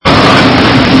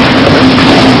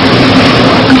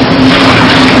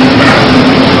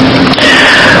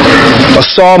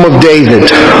Psalm of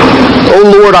David. O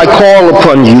Lord, I call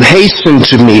upon you. Hasten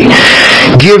to me.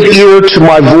 Give ear to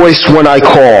my voice when I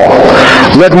call.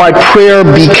 Let my prayer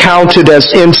be counted as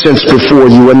incense before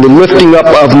you, and the lifting up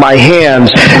of my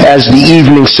hands as the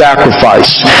evening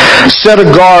sacrifice. Set a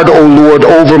guard, O Lord,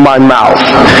 over my mouth.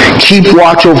 Keep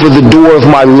watch over the door of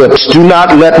my lips. Do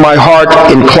not let my heart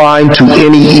incline to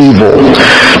any evil,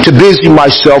 to busy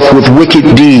myself with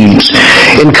wicked deeds,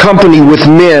 in company with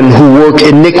men who work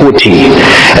iniquity,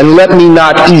 and let me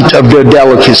not eat of their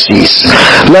delicacies.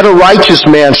 Let a righteous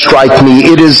man strike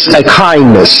me, it is a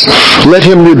kindness. Let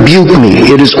him rebuke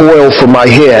me, it is oil for my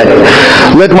head.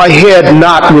 Let my head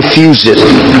not refuse it.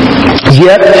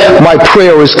 Yet my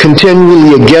prayer is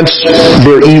continually against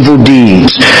their evil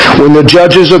deeds. When the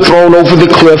judges are thrown over the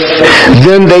cliff,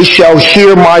 then they shall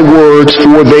hear my words,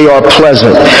 for they are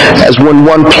pleasant, as when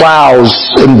one plows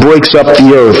and breaks up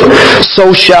the earth.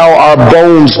 So shall our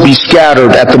bones be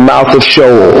scattered at the mouth of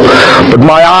Sheol. But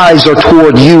my eyes are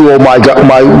toward you, O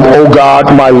God,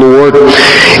 my Lord.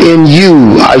 In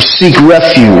you I seek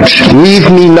refuge.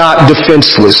 Leave me not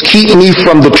defenseless. Keep me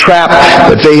from the trap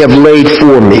that they have laid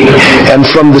for me, and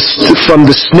from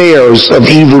the snares of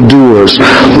evildoers.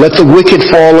 Let the wicked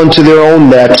fall into their own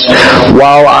nets,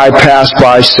 while I pass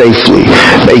by safely.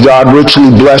 May God richly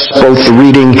bless both the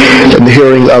reading and the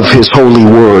hearing of his holy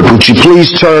word. Would you please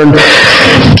turn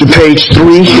to page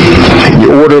 3 in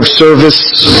your order of service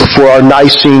for our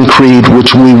Nicene Creed,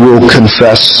 which we will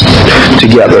confess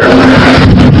together.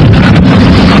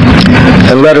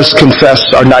 And let us confess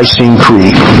our Nicene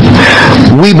Creed.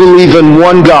 We believe in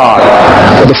one God,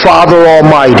 the Father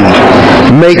Almighty,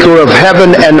 maker of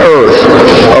heaven and earth,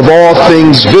 of all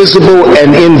things visible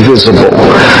and invisible,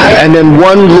 and in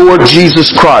one Lord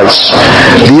Jesus Christ,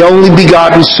 the only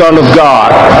begotten Son of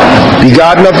God,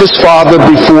 begotten of his Father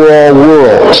before all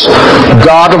worlds,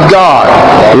 God of God,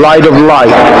 light of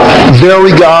light,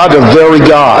 very God of very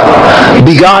God,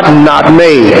 begotten, not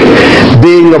made,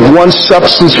 being of one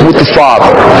substance with the Father,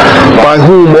 by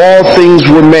whom all things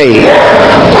were made,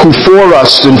 who for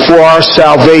us and for our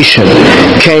salvation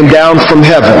came down from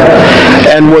heaven,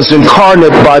 and was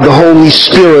incarnate by the Holy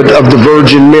Spirit of the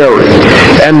Virgin Mary,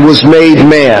 and was made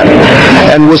man,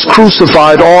 and was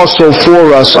crucified also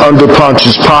for us under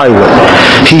Pontius Pilate.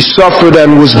 He suffered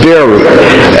and was buried,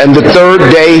 and the third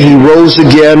day he rose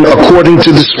again according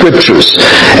to the Scriptures,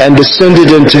 and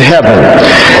ascended into heaven,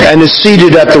 and is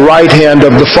seated at the right hand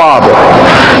of the Father.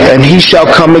 And he shall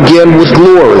come again with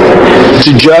glory,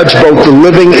 to judge both the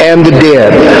living and the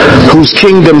dead, whose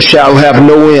kingdom shall have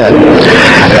no end.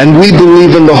 And we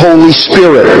believe in the Holy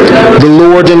Spirit, the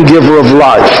Lord and giver of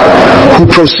life, who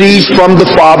proceeds from the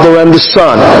Father and the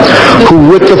Son,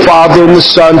 who with the Father and the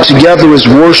Son together is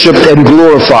worshipped and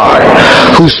glorified,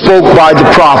 who spoke by the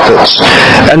prophets.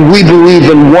 And we believe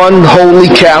in one holy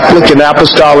Catholic and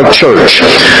Apostolic Church.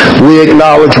 We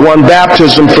acknowledge one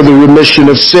baptism for the remission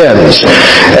of sins,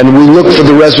 and we look for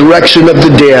the resurrection of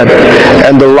the dead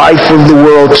and the life of the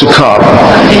world to come.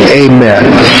 Amen.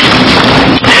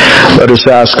 Let us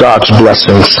ask God's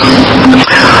blessings.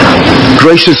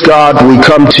 Gracious God, we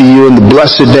come to you in the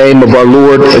blessed name of our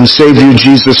Lord and Savior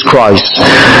Jesus Christ.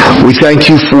 We thank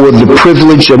you for the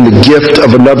privilege and the gift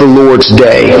of another Lord's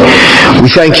Day. We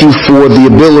thank you for the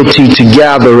ability to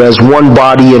gather as one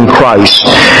body in Christ.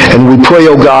 And we pray,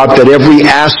 O God, that every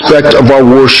aspect of our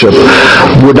worship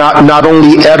would not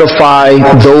only edify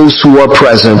those who are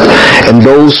present and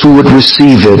those who would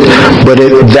receive it, but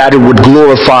that it would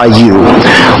glorify you.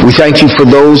 We thank you for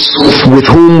those with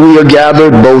whom we are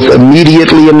gathered, both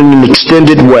immediately and in an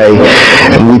extended way.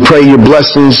 And we pray your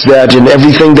blessings that in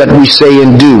everything that we say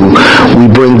and do, we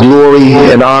bring glory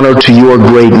and honor to your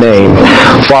great name.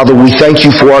 Father, we thank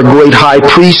you for our great high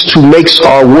priest who makes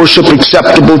our worship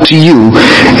acceptable to you.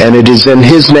 And it is in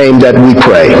his name that we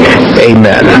pray.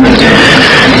 Amen.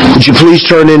 Would you please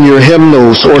turn in your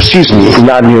hymnals, or excuse me,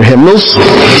 not in your hymnals,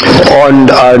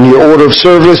 on your order of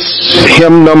service,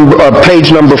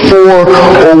 page number 4,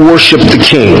 O Worship the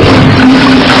King.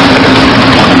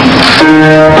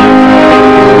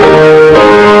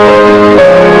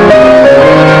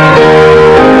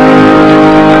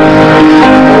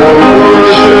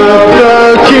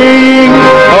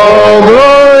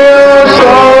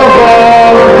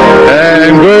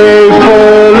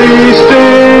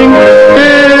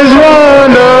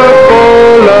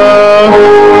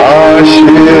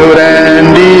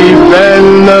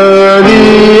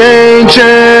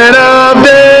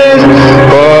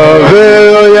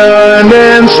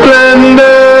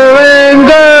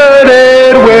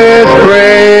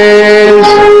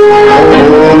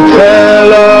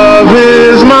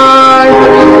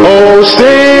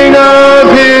 Sing of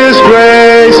his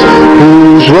grace, who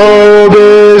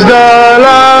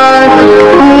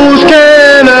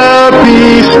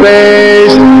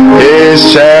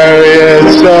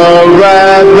of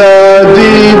wrath the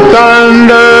deep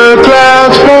thunder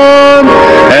clouds form,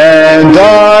 and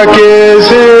dark is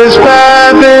his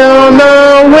path in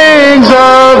the wings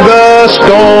of the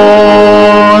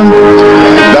storm.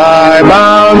 Thy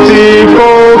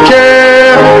bountiful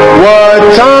care, what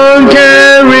tongue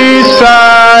can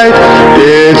recite?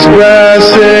 Its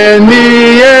breath in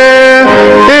the air,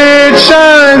 it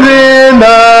shines in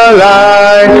the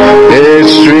light. It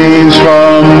streams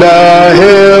from the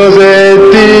hills,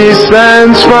 it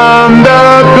descends from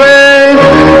the plain,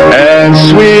 and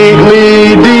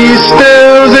sweetly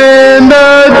distills in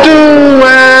the dew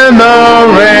and the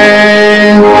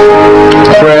rain.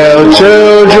 Frail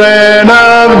children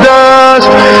of dust,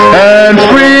 and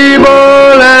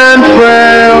feeble and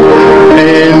frail,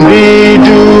 in thee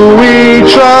do we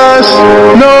trust,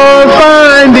 nor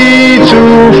find thee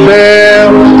to fail.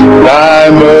 Thy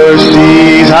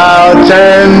mercies, how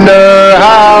tender,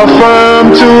 how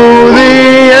firm to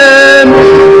the end,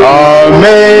 our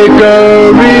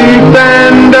Maker,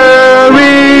 Defender,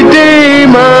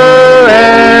 Redeemer,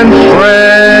 and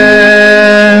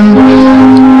Friend.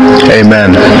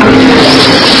 Amen.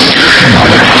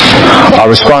 Our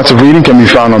responsive reading can be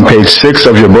found on page 6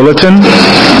 of your bulletin,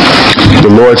 the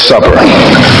Lord's Supper.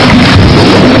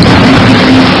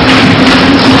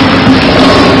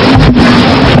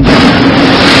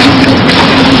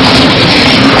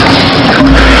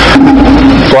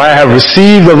 For I have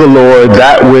received of the Lord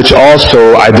that which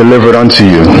also I delivered unto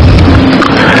you,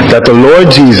 that the Lord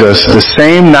Jesus, the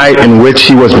same night in which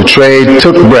he was betrayed,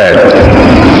 took bread.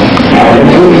 And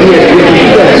when he had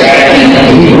given thanks,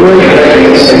 he brake it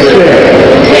and said,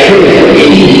 Take,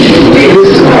 eat,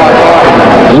 this is my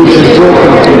body, which is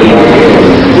broken for you.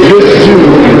 This do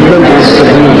in remembrance of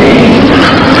me.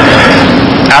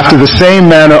 After the same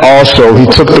manner also he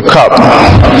took the cup,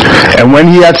 and when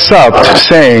he had supped,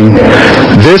 saying,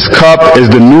 This cup is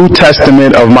the New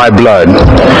Testament of my blood.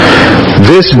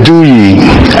 This do ye,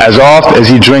 as oft as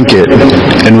ye drink it,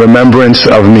 in remembrance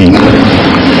of me.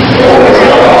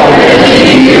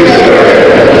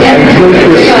 And drink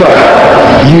this cup,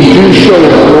 you do show the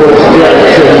Lord's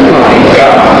death till he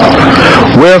comes.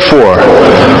 Wherefore,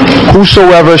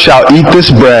 whosoever shall eat this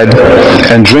bread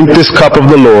and drink this cup of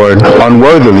the Lord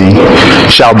unworthily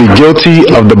shall be guilty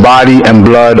of the body and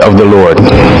blood of the Lord. So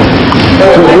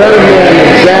let a man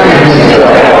examine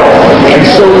himself, and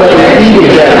so let him eat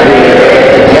of that bread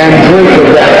and drink of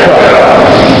that cup.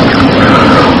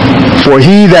 For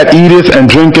he that eateth and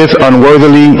drinketh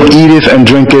unworthily eateth and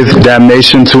drinketh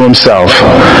damnation to himself,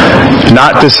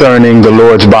 not discerning the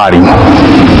Lord's body.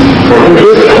 For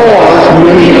this cause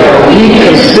many are weak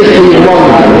and sickly among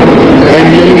you, and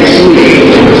many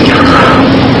sleep.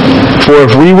 For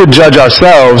if we would judge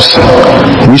ourselves,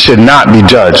 we should not be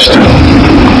judged.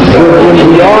 But when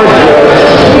we are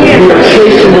judged, we are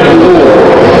chastened of the Lord,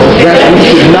 that we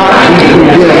should not be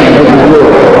condemned of the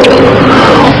world.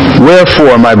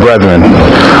 Wherefore, my brethren,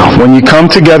 when ye come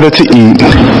together to eat,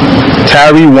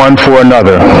 tarry one for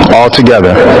another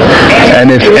altogether.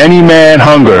 And if any man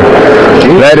hunger,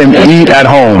 let him eat at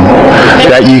home,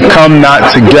 that ye come not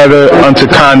together unto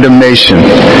condemnation.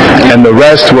 And the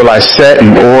rest will I set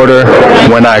in order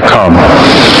when I come.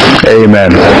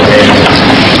 Amen.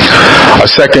 Our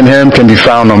second hymn can be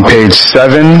found on page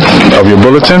 7 of your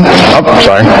bulletin.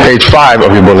 Page 5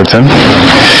 of your bulletin.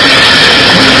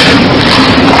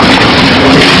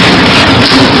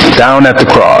 Down at the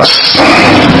cross.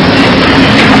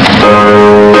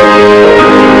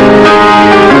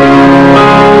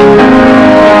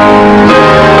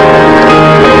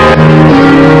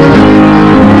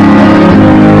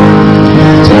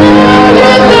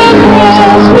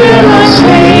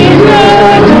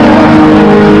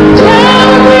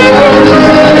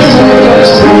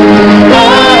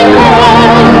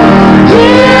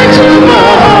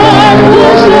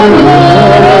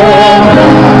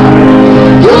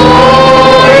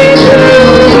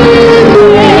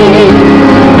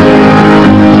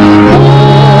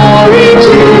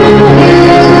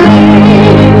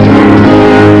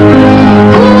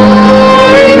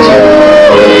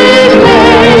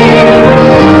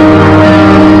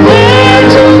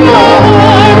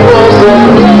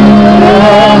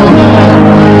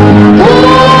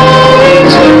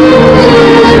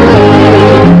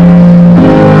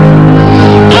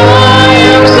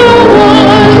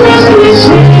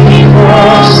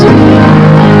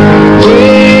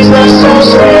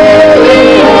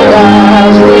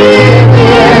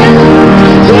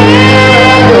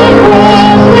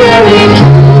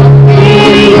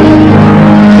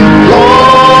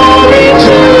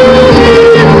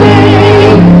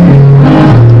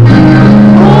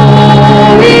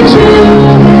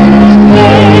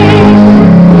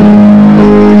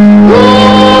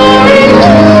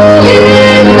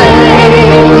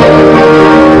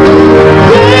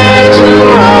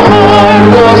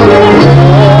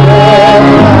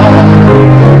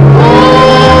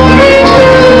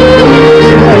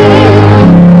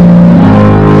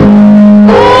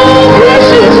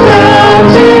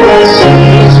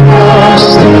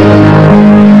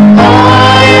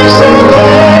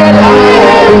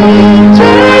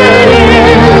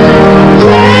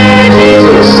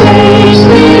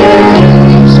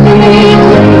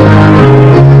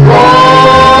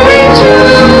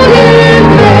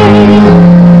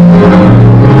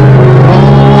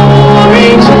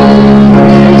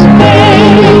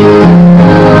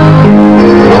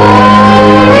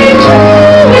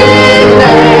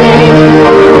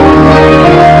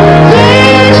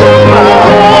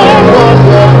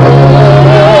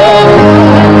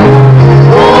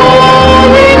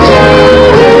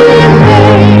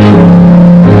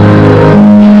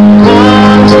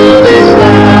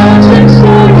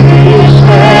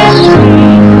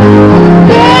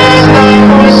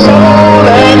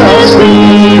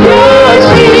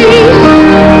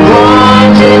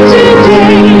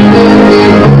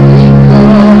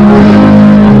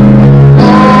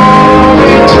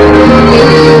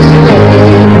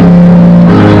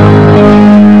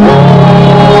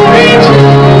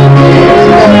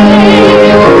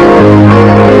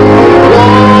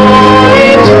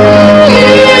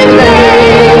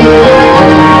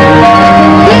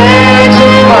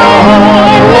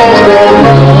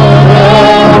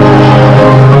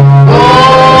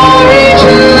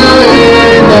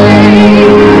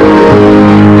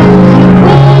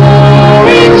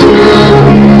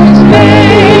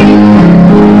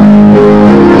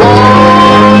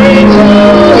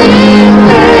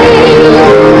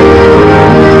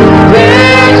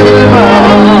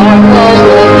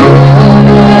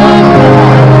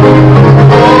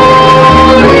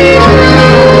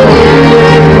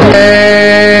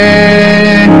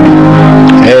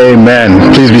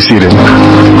 seated.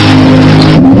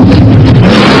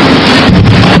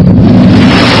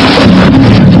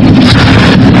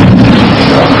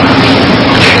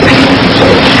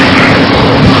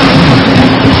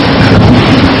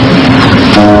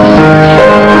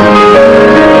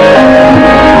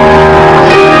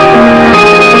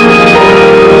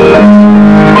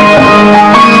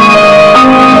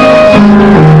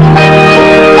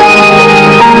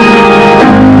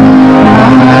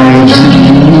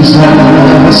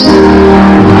 Jesus,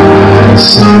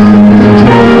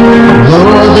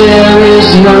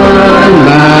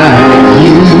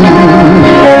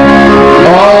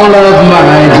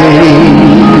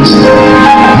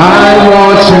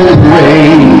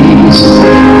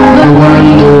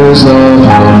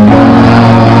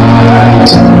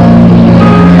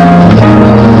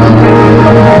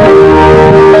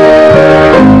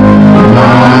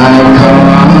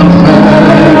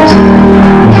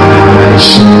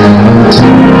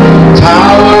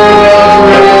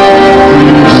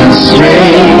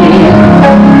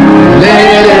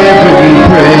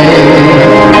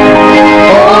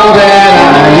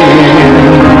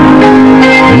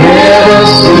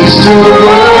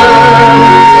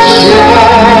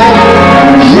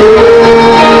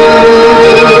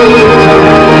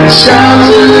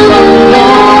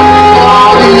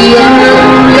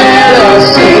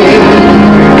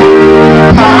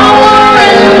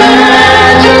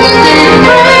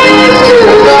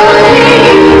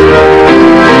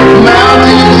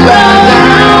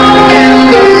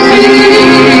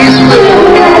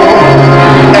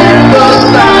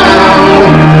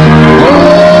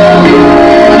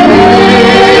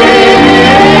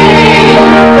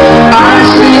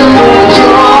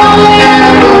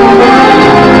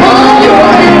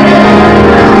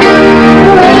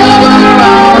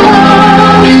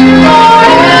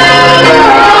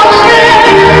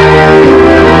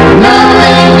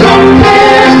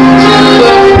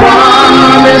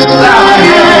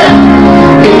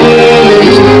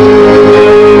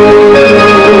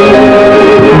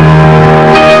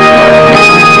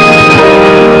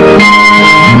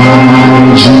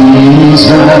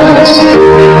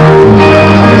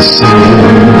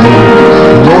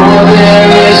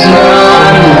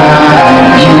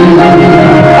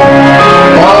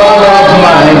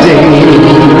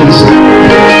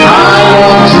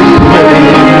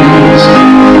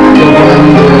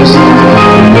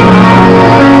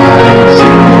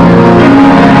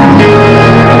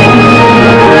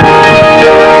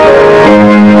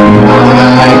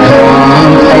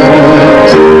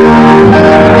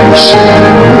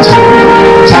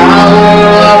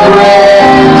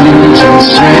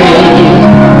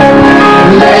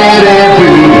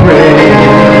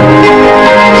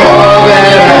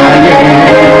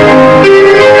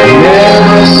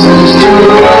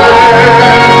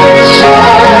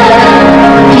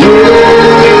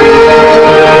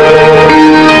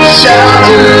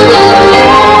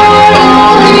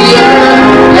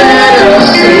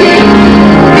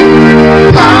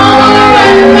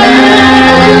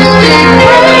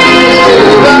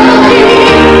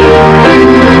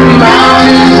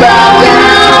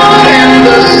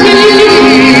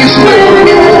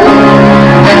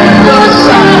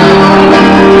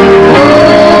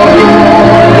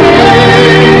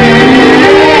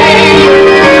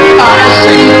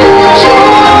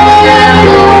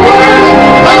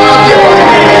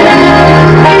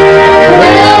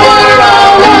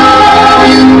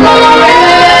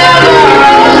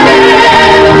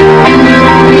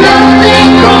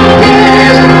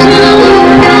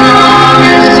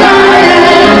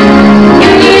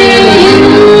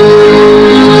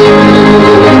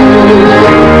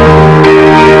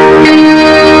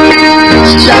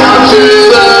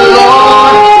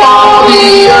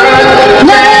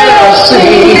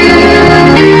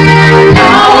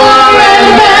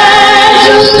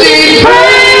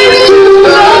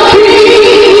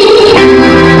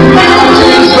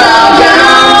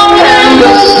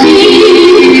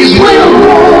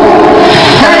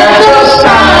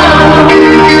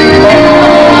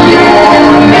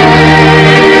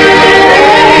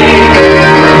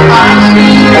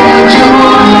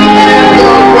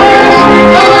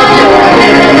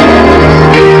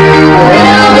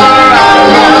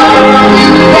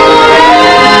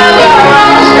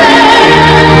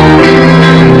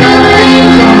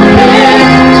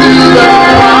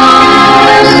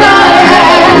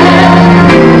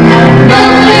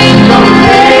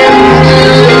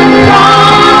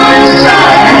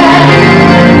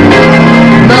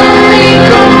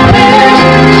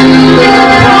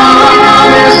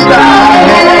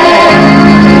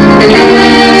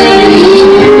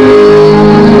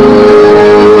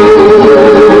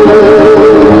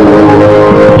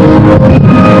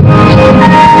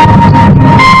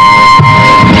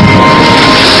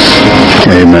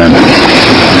 Amen.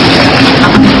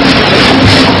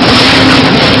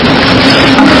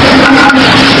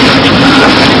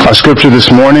 Our scripture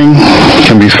this morning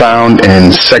can be found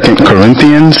in 2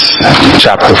 Corinthians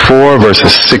chapter 4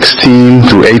 verses 16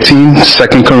 through 18.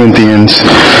 2 Corinthians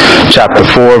chapter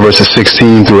 4 verses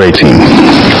 16 through 18.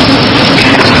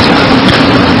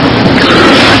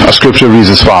 Our scripture reads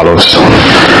as follows.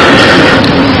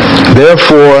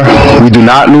 Therefore, we do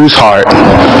not lose heart,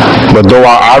 but though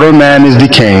our outer man is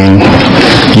decaying,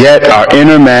 yet our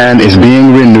inner man is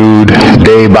being renewed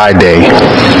day by day.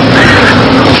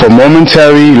 For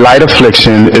momentary light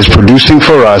affliction is producing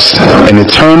for us an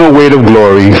eternal weight of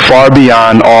glory far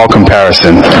beyond all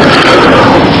comparison.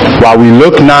 While we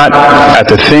look not at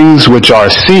the things which are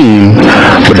seen,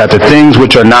 but at the things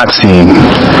which are not seen.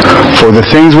 For the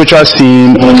things which are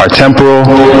seen are temporal,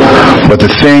 but the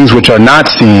things which are not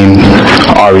seen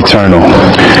are eternal.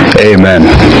 Amen.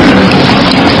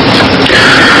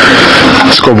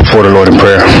 Let's go before the Lord in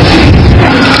prayer.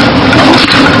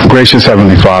 Gracious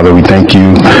Heavenly Father, we thank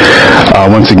you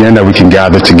once again that we can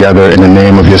gather together in the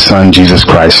name of your Son, Jesus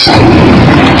Christ.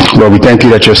 Lord, we thank you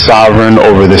that you're sovereign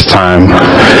over this time.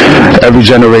 Every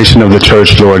generation of the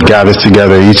church, Lord, gathers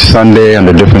together each Sunday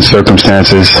under different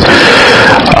circumstances,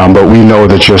 but we know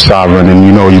that you're sovereign, and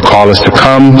you know you call us to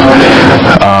come,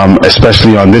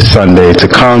 especially on this Sunday, to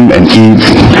come and eat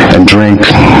and drink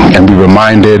and be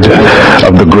reminded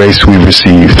of the grace we've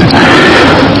received.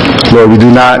 Lord, we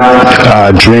do not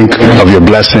drink of your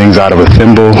blessings out of a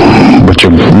thimble, but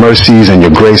your mercies and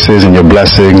your graces and your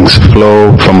blessings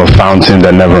flow from a fountain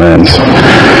that never ends.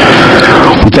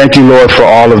 We thank you, Lord, for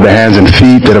all of the hands and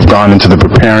feet that have gone into the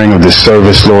preparing of this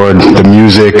service, Lord, the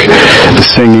music, the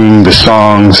singing, the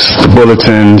songs, the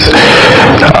bulletins,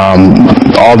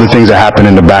 all the things that happen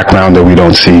in the background that we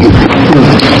don't see.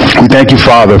 We thank you,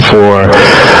 Father, for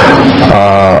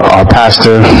our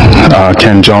pastor,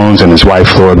 Ken Jones, and his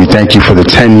wife, Lord. We thank you for the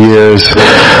 10 years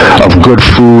of good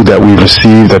food that we've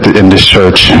received in this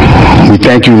church. We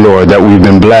thank you, Lord, that we've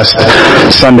been blessed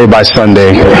Sunday by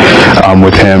Sunday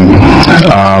with him.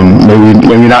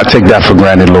 May we not take that for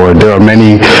granted, Lord. There are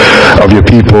many of your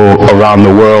people around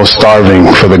the world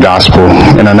starving for the gospel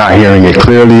and are not hearing it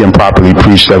clearly and properly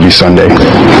preached every Sunday.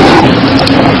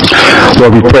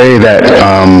 Lord, we pray that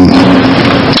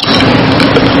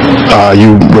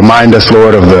you remind us,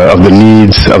 Lord, of the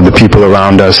needs of the people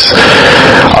around us,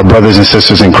 our brothers and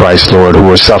sisters in Christ, Lord, who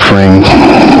are suffering,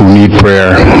 who need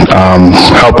prayer.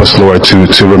 Help us, Lord,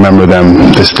 to remember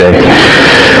them this day.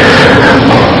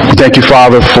 We thank you,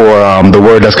 Father, for the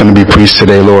word that's going to be preached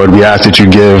today, Lord. We ask that you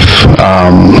give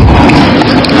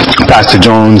Pastor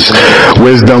Jones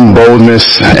wisdom,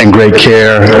 boldness, and great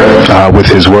care with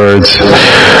his words.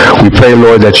 We pray,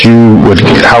 Lord, that you would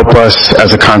help us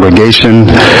as a congregation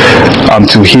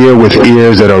to hear with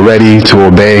ears that are ready to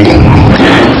obey,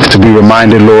 to be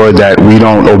reminded, Lord, that we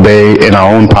don't obey in our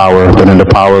own power, but in the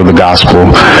power of the gospel.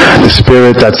 The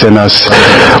Spirit that's in us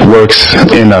works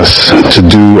in us to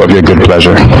do of your good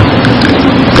pleasure.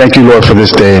 Thank you, Lord, for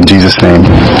this day. In Jesus' name,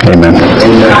 amen.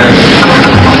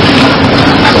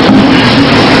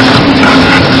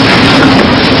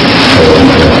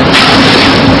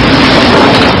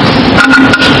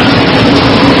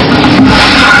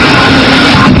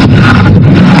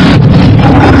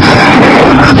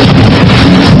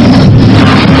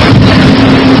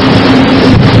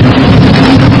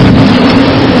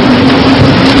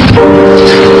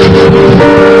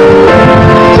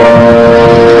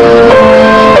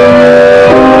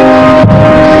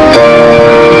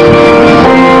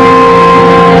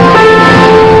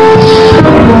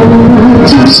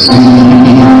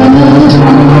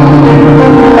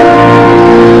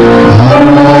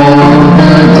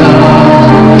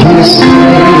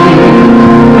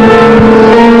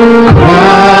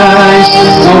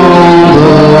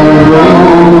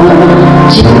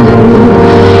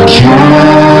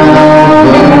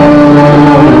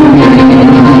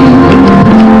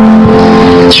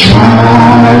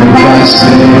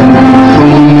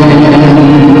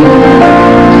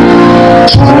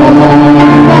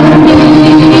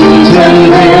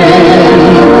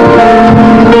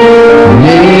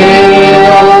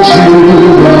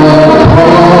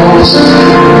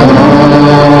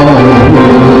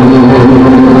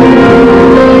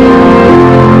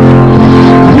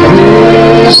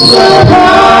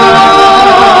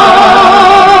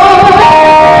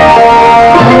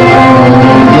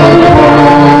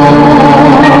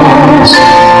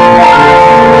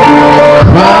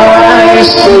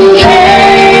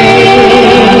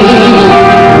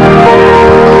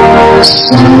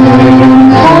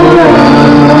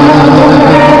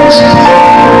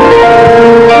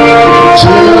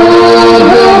 To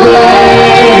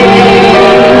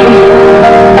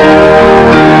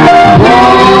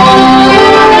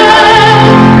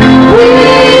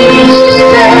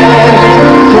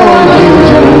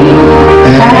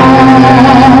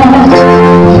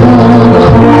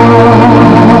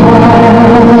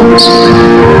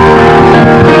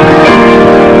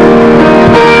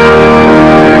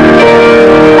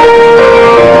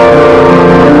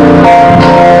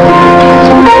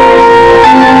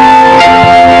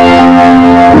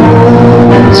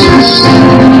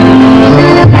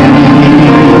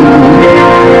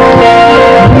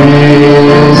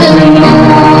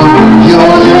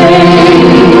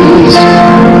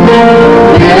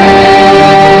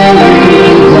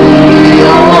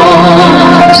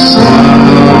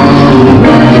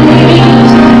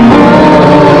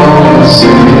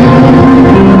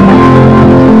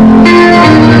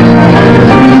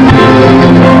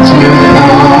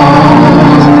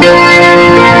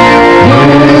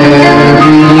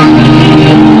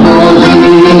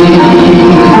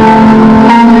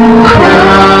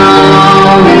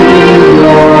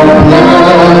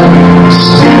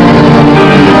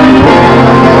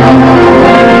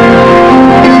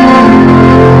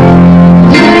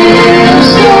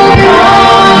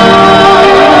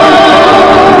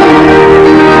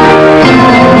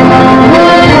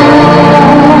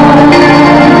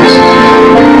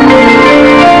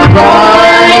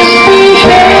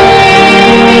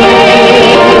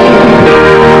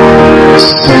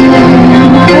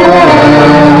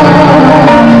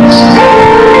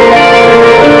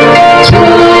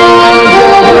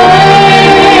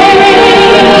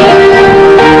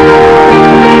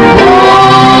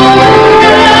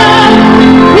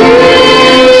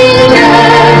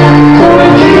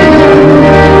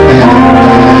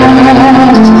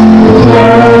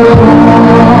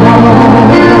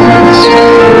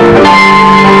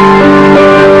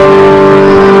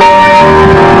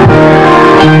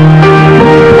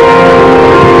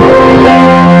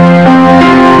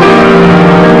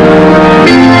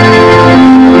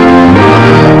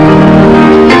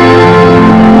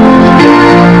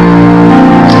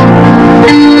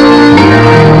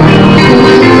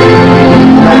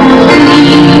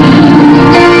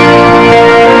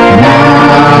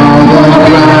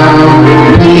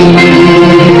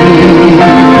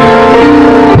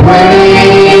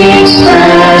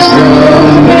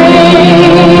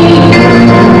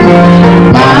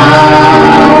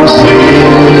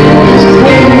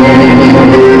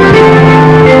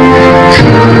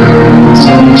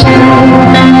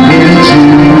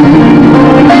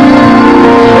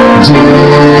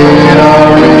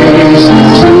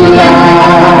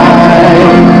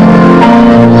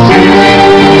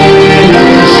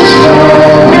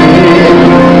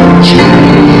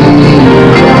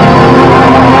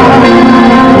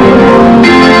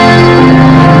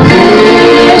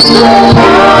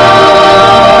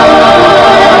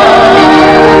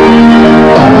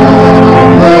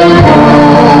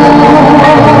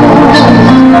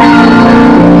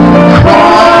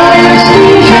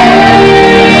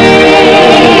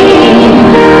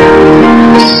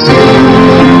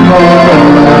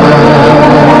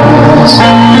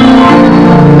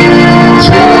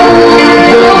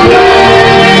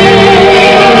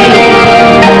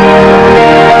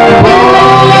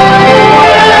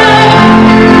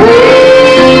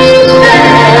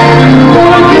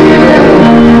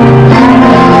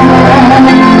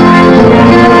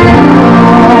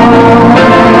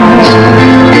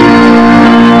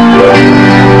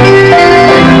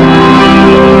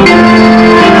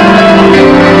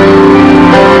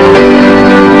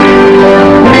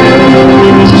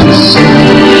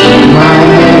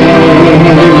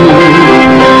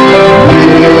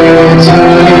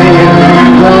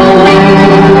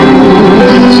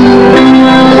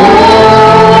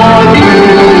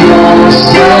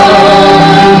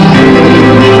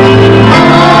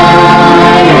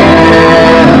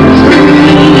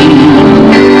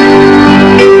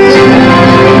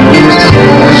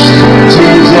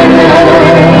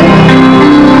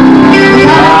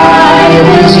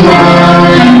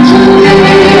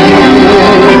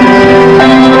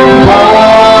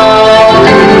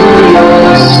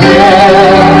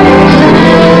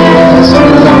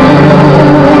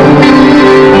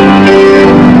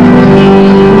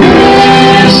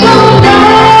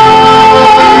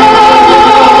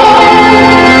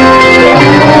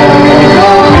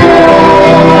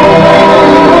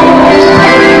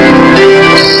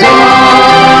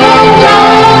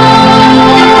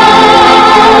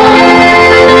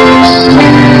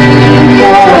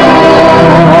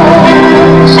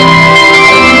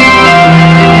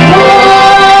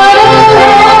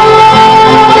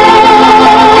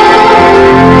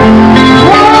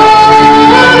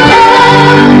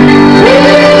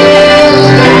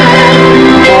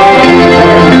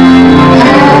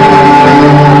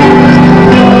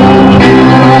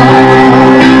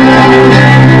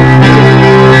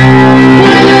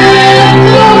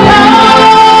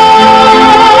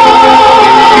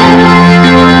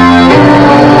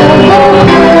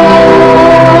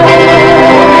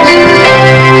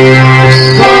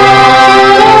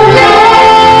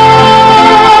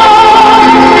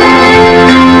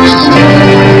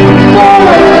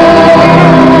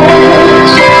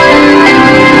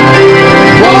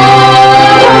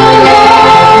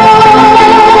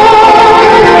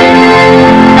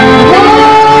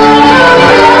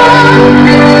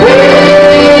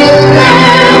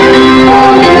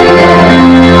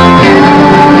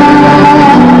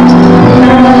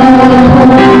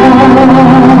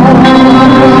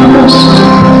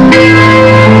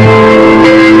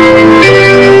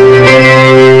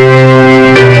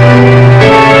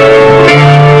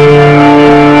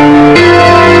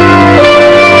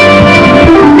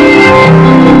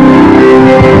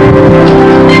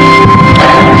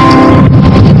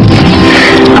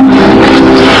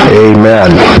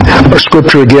Our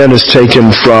scripture again is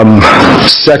taken from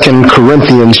 2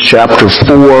 Corinthians chapter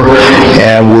 4,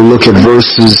 and we'll look at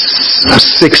verses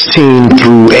 16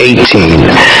 through 18.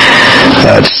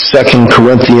 That's 2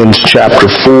 Corinthians chapter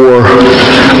 4,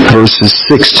 verses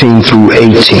 16 through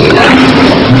 18.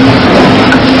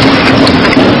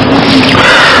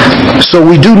 So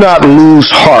we do not lose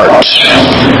heart.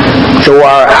 Though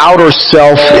our outer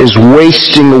self is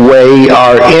wasting away,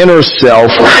 our inner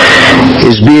self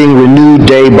is being renewed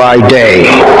day by day.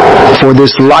 For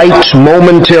this light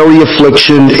momentary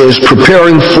affliction is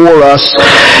preparing for us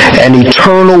an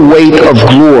eternal weight of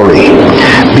glory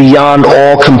beyond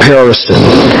all comparison,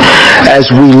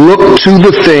 as we look to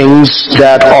the things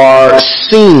that are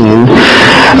seen,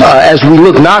 as we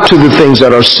look not to the things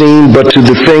that are seen, but to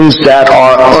the things that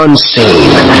are unseen.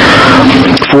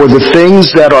 For the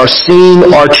things that are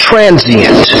seen are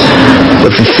transient,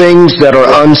 but the things that are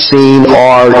unseen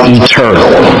are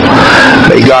eternal.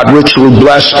 May God richly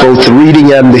bless both the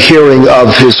reading and the hearing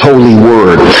of His holy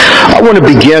word. I want to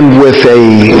begin with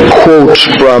a quote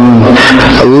from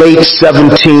a late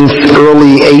 17th,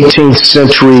 early 18th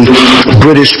century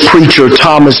British preacher,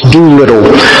 Thomas Doolittle,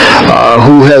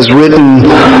 who has written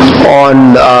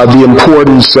on the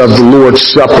importance of the Lord's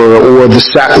Supper, or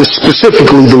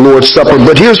specifically the Lord's Supper.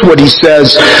 But here's what he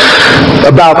says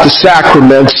about the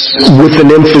sacraments with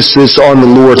an emphasis on the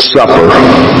Lord's Supper.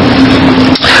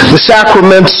 The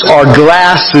sacraments are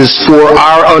glasses for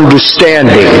our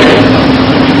understanding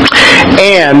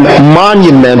and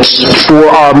monuments for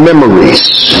our memories,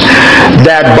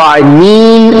 that by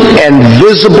mean and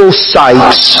visible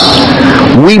sights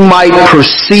we might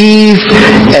perceive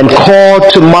and call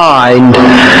to mind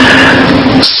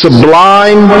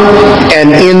sublime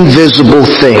and invisible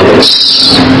things.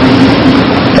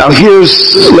 Now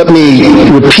let me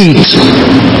repeat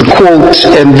the quote,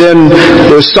 and then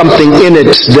there's something in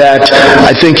it that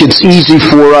I think it's easy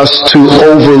for us to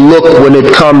overlook when it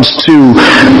comes to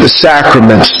the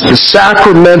sacraments. The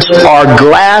sacraments are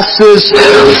glasses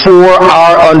for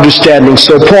our understanding.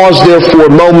 So pause there for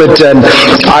a moment, and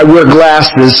I wear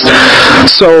glasses.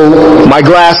 So my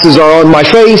glasses are on my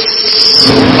face,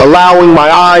 allowing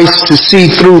my eyes to see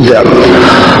through them.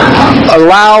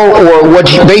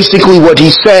 Basically what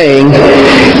he's saying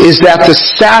is that the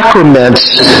sacraments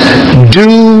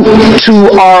do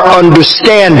to our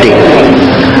understanding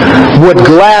what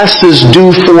glasses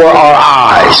do for our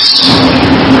eyes.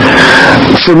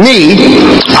 For me,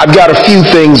 I've got a few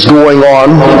things going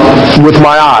on with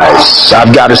my eyes.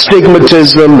 I've got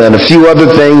astigmatism and a few other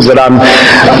things that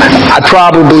I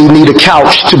probably need a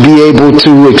couch to be able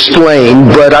to explain,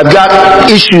 but I've got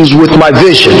issues with my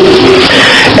vision.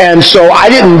 And so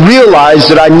I didn't realize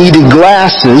that I needed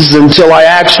glasses until I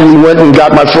actually went and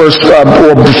got my first,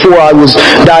 or before I was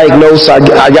diagnosed, I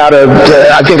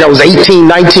think I was 18,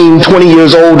 19, 20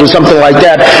 years old or something like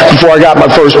that before I got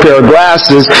my first pair of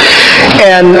glasses.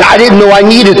 And I didn't know I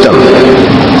needed them.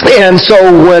 And so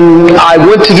when I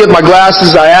went to get my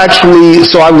glasses, I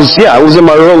was in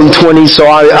my early 20s, so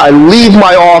I leave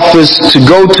my office to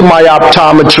go to my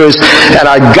optometrist, and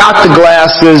I got the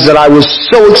glasses, and I was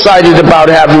so excited about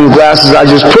having the glasses, I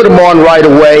just put them on right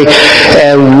away,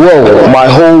 and whoa, my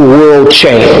whole world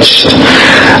changed.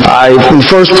 In the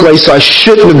first place, I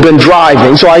shouldn't have been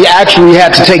driving, so I actually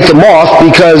had to take them off,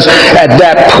 because at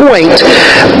that point,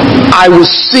 I was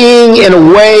seeing in a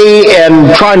way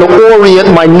and trying to orient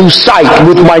my new sight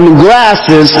with my new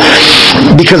glasses,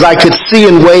 because I could see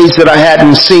in ways that I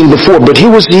hadn't seen before. But here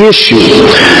was the issue.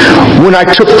 When I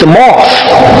took them off,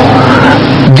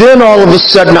 then all of a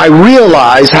sudden I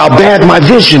realized how bad my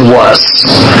vision was.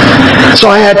 So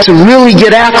I had to really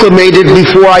get acclimated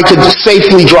before I could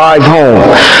safely drive home.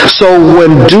 So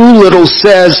when Doolittle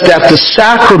says that the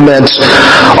sacraments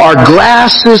are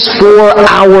glasses for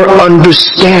our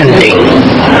understanding,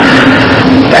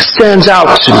 that stands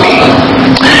out to me.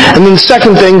 And then the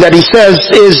second thing that he says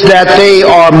is that they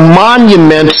are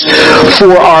monuments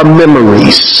for our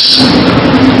memories.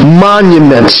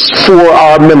 Monuments for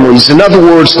our memories. In other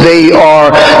words, they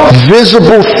are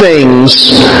visible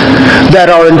things that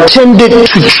are intended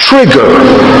to trigger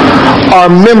our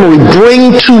memory,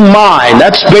 bring to mind.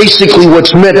 That's basically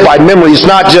what's meant by memory. It's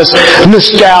not just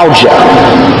nostalgia,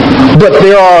 but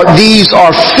these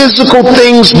are physical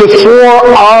things before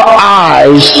our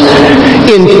eyes,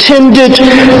 intended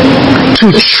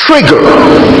to trigger,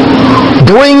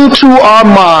 bring to our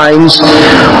minds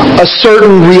a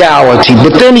certain reality.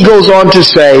 But then he goes on to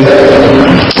say,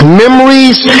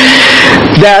 memories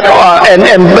that and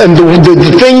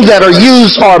the things that are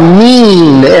used are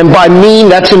mean, and by mean,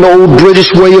 that's an old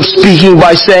British way of speaking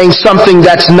by saying something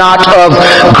that's not of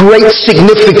great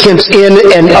significance in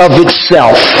and of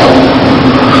itself.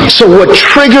 So what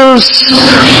triggers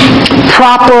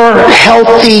proper,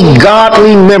 healthy,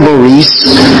 godly memories,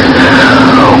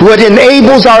 what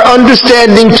enables our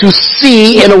understanding to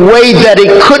see in a way that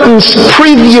it couldn't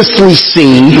previously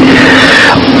see,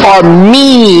 are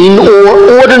mean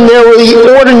or ordinary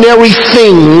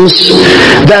things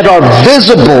that are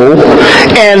visible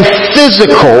and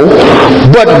physical.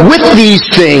 But with these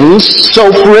things,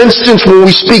 so for instance, when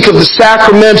we speak of the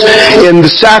sacrament, in the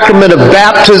sacrament of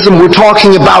baptism, we're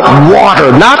talking about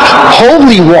water, not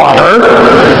holy water,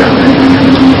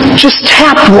 just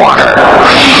tap water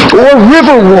or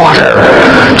river water,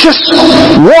 just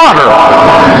water.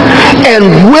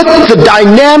 And with the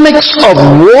dynamics of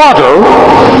water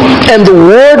and the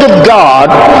Word of God,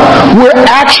 we're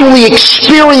actually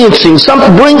experiencing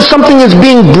something is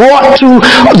being brought to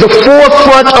the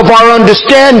forefront of our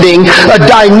understanding, a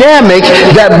dynamic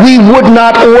that we would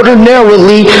not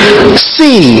ordinarily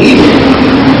see.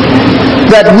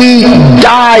 That we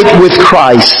died with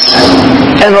Christ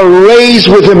and are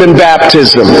raised with Him in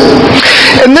baptism.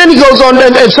 And then he goes on,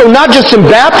 and so not just in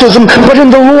baptism, but in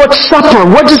the Lord's Supper.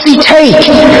 What does He take?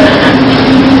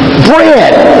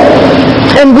 Bread.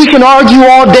 And we can argue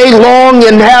all day long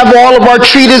and have all of our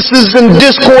treatises and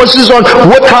discourses on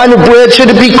what kind of bread.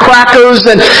 Should it be crackers?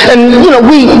 And you know,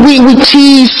 we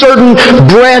tease certain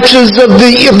branches of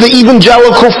the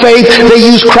evangelical faith. They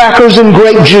use crackers and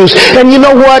grape juice. And you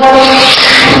know what?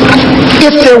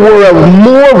 If there were a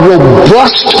more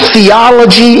robust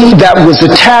theology that was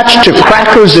attached to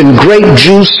crackers and grape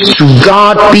juice, to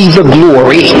God be the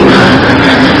glory.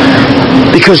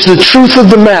 Because the truth of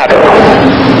the matter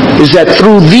is that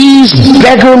through these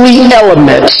beggarly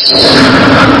elements,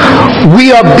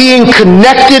 we are being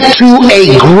connected to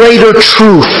a greater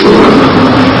truth.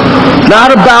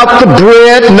 Not about the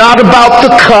bread, not about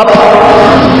the cup,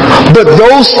 but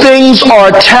those things are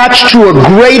attached to a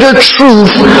greater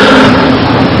truth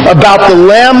about the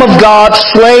Lamb of God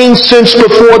slain since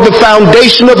before the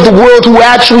foundation of the world, who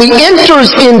actually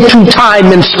enters into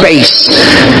time and space.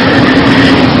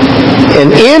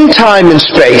 And in time and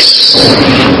space,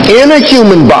 in a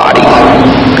human body,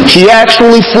 He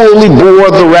actually fully bore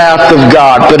the wrath of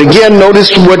God. But again, notice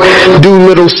what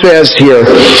Doolittle says here.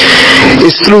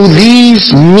 It's through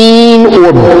these mean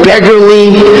or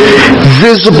beggarly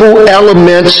visible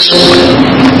elements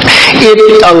it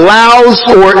allows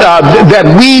that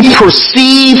we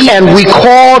perceive and we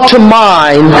call to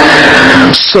mind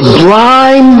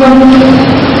sublime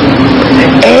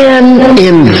and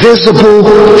invisible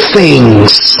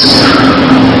things.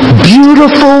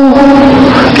 Beautiful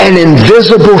and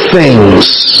invisible things.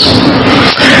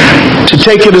 To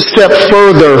take it a step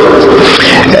further,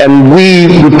 and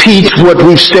we repeat what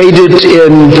we've stated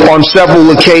on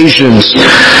several occasions,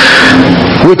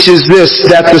 which is this,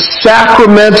 that the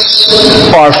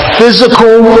sacraments are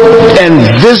physical and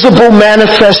visible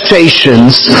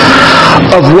manifestations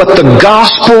of what the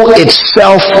gospel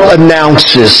itself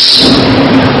announces.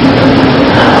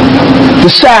 The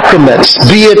sacraments,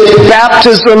 be it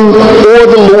baptism or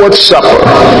the Lord's Supper,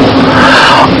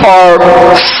 are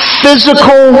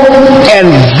physical and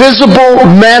visible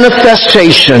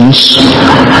manifestations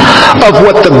of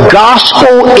what the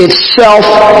gospel itself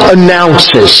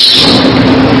announces.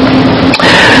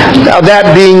 Now,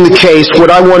 that being the case,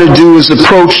 what I want to do is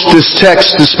approach this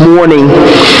text this morning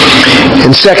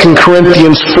in 2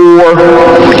 Corinthians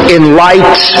 4 in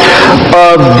light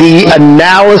of the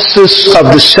analysis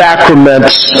of the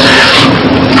sacraments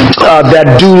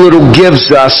that Doolittle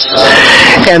gives us,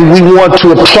 and we want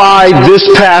to apply this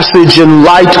passage in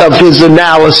light of his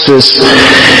analysis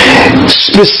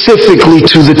specifically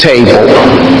to the table.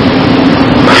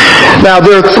 Now,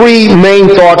 there are three main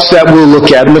thoughts that we'll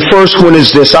look at, and the first one is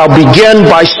this. I'll begin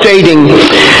by stating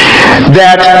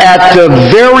that at the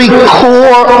very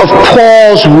core of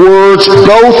Paul's words,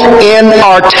 both in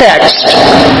our text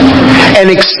and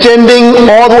extending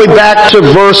all the way back to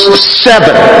verse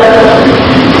 7,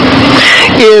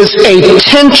 is a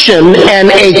tension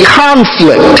and a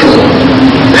conflict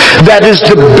that is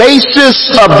the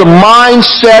basis of the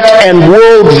mindset and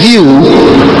worldview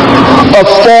of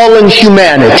fallen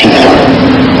humanity.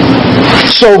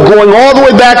 So going all the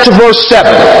way back to verse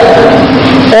 7,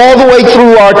 all the way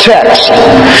through our text,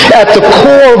 at the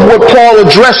core of what Paul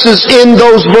addresses in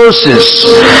those verses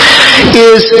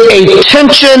is a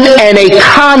tension and a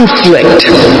conflict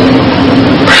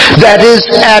that is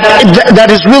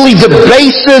really the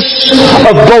basis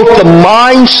of both the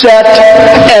mindset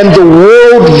and the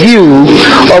worldview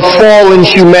of fallen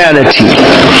humanity.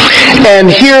 And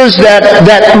here's that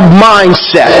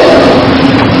mindset.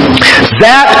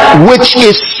 That which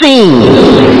is seen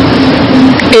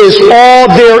is all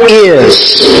there is.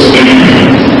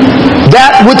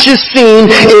 That which is seen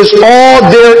is all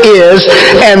there is,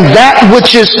 and that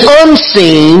which is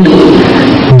unseen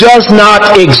does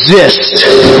not exist.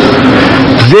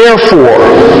 Therefore,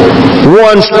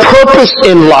 one's purpose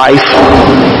in life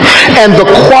and the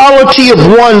quality of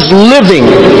one's living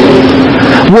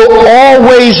will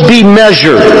always be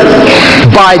measured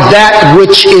by that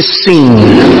which is seen.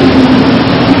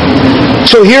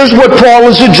 So here's what Paul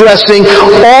is addressing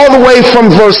all the way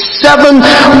from verse 7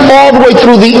 all the way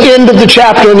through the end of the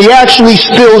chapter, and he actually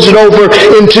spills it over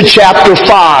into chapter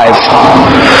 5.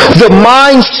 The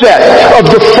mindset of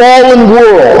the fallen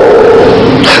world,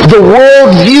 the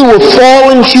worldview of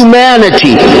fallen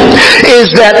humanity,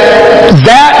 is that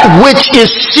which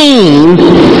is seen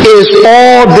is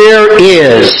all there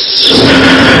is,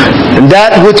 and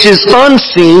that which is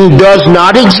unseen does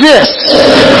not exist.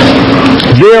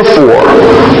 Therefore,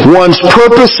 one's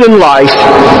purpose in life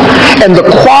and the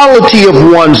quality of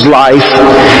one's life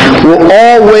will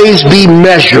always be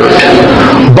measured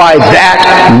by that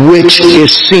which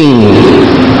is seen.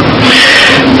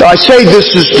 I say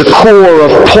this is the core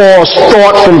of Paul's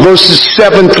thought from verses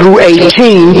 7 through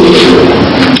 18,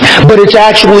 but it's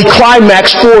actually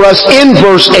climaxed for us in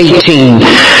verse 18.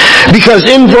 Because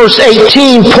in verse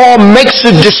 18, Paul makes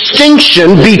a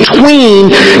distinction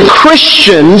between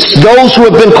Christians, those who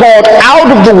have been called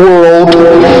out of the world,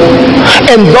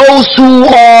 and those who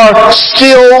are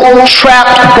still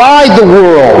trapped by the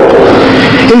world.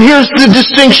 And here's the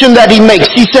distinction that he makes.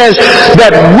 He says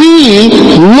that we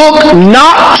look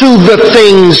not to the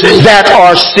things that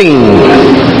are seen,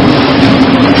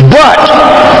 but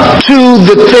to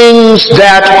the things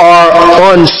that are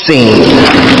unseen.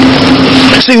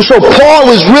 See, so Paul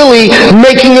is really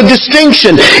making a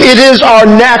distinction. It is our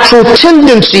natural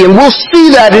tendency, and we'll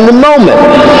see that in a moment.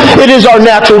 It is our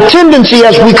natural tendency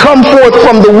as we come forth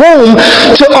from the womb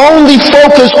to only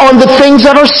focus on the things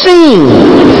that are seen.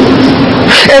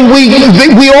 And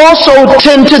we also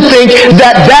tend to think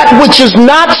that which is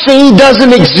not seen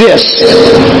doesn't exist.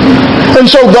 And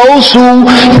so those who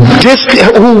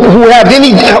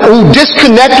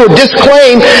disconnect or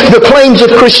disclaim the claims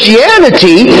of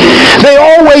Christianity, they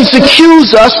always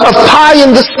accuse us of pie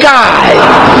in the sky.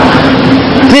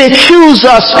 They accuse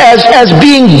us as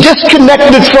being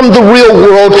disconnected from the real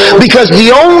world because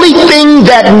the only thing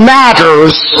that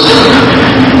matters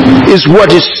is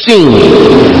what is seen.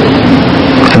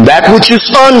 And that which is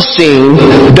unseen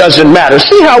doesn't matter.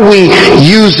 See how we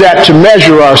use that to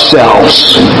measure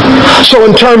ourselves. So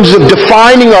in terms of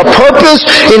defining our purpose,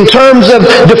 in terms of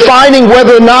defining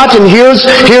whether or not, and here's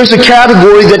a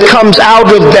category that comes out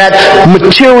of that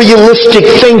materialistic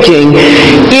thinking,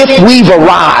 if we've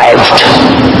arrived.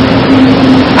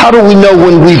 How do we know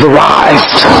when we've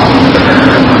arrived?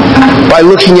 By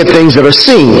looking at things that are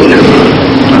seen.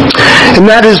 And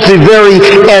that is the very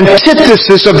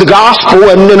antithesis of the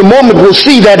gospel, and in a moment we'll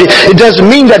see that it doesn't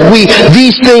mean that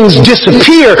these things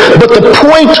disappear, but the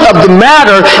point of the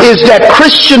matter is that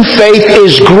Christian faith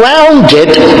is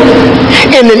grounded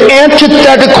in an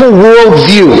antithetical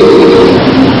worldview.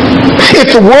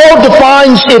 If the world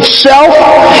defines itself,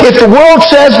 if the world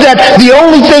says that the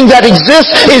only thing that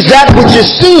exists is that which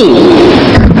is seen,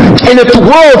 and if the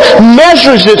world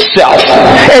measures itself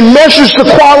and measures the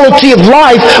quality of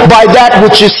life by that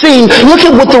which is seen, look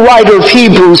at what the writer of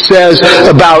Hebrews says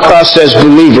about us as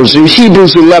believers. In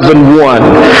Hebrews 11:1,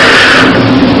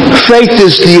 faith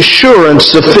is the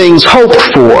assurance of things hoped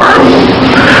for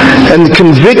and the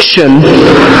conviction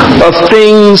of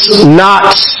things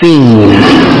not seen.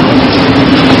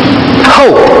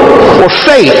 Hope or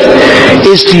faith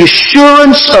is the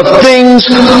assurance of things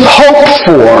hoped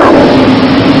for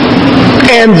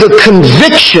and the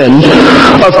conviction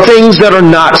of things that are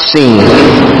not seen.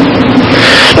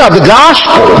 Now the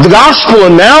gospel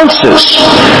announces,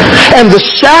 and the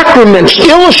sacraments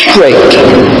illustrate,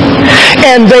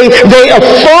 and they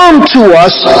affirm to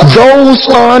us those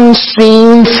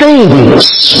unseen things.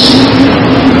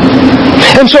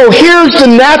 And so here's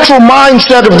the natural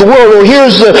mindset of the world, or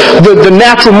here's the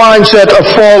natural mindset of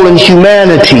fallen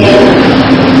humanity.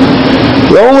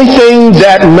 The only thing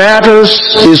that matters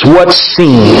is what's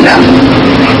seen.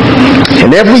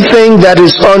 And everything that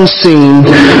is unseen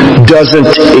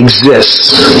doesn't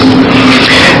exist.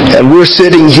 And we're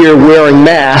sitting here wearing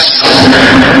masks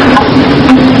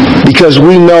because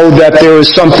we know that there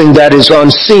is something that is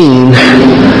unseen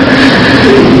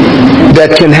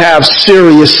that can have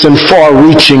serious and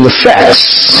far-reaching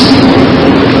effects.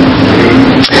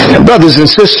 And brothers and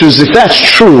sisters, if that's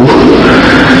true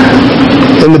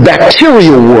in the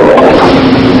bacterial world,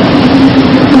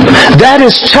 that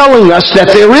is telling us that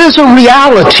there is a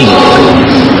reality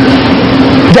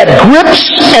that grips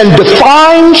and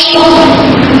defines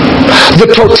the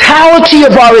totality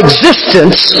of our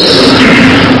existence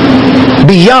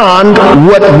beyond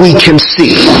what we can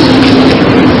see.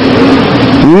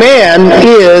 Man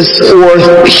is, or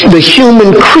the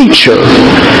human creature,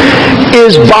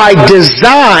 is by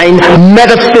design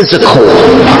metaphysical.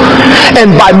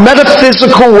 And by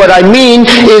metaphysical, what I mean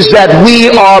is that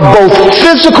we are both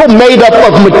physical, made up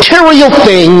of material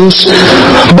things,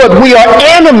 but we are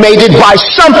animated by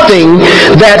something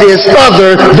that is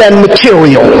other than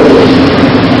material.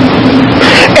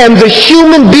 And the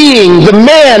human being, the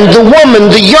man, the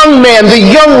woman, the young man, the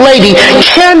young lady,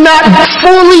 cannot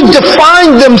fully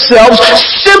define themselves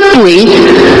simply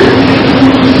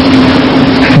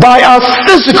by our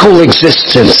physical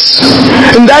existence.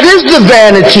 And that is the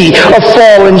vanity of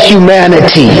fallen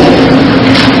humanity.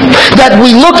 That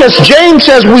we look, as James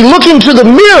says, we look into the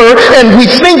mirror and we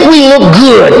think we look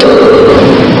good.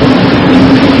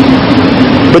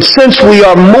 But since we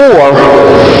are more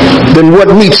than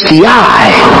what meets the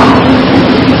eye,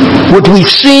 what we've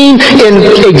seen in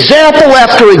example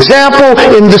after example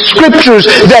in the scriptures,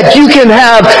 that you can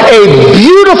have a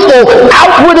beautiful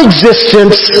outward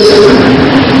existence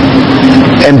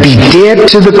and be dead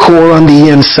to the core on the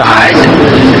inside.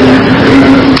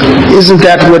 Isn't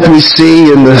that what we see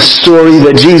in the story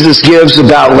that Jesus gives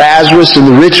about Lazarus and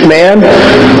the rich man?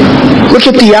 Look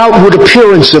at the outward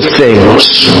appearance of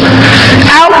things.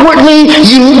 Outwardly,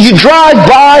 you drive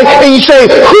by and you say,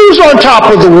 who's on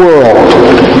top of the world?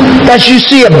 As you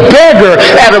see a beggar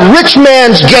at a rich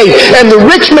man's gate, and the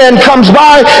rich man comes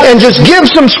by and just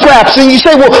gives some scraps, and you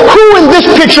say, well, who in this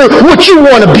picture would you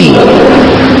want to be?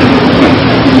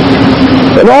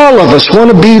 And all of us want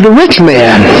to be the rich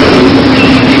man.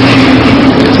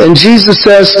 And Jesus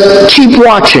says, keep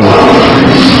watching.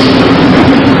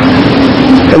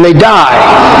 And they die.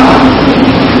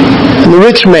 And the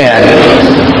rich man,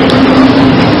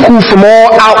 who from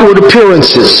all outward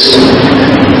appearances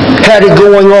had it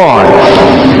going on,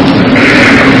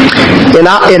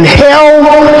 in hell,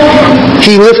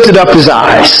 he lifted up his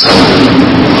eyes.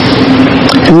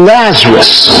 And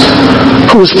Lazarus,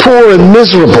 who was poor and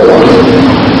miserable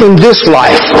in this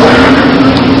life,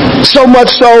 so much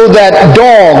so that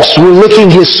dogs were licking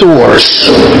his sores.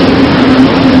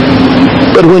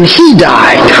 But when he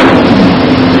died,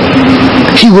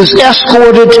 he was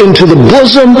escorted into the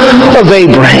bosom of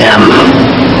Abraham.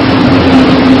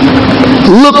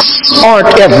 Looks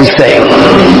aren't everything.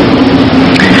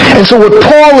 And so what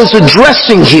Paul is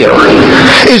addressing here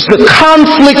is the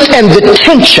conflict and the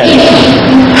tension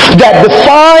that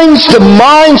defines the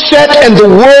mindset and the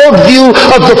worldview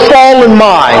of the fallen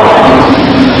mind.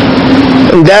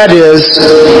 And that is,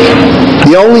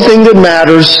 the only thing that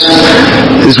matters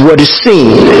is what is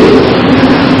seen.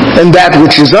 And that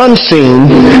which is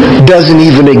unseen doesn't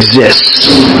even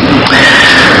exist.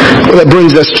 Well, that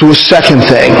brings us to a second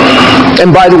thing.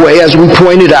 And by the way, as we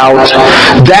pointed out,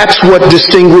 that's what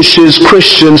distinguishes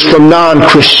Christians from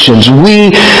non-Christians.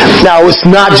 Now it's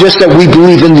not just that we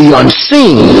believe in the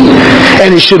unseen,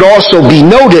 and it should also be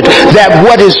noted that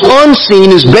what is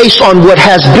unseen is based on what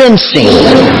has been seen.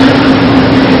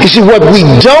 You see, what we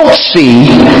don't see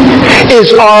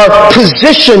is our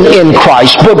position in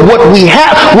Christ, but what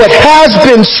has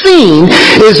been seen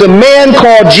is a man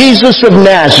called Jesus of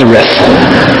Nazareth.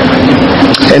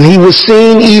 And he was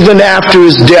seen even after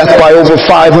his death by over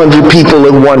 500 people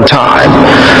at one time.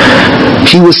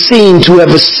 He was seen to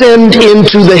have ascended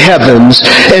into the heavens.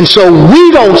 And so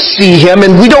we don't see him,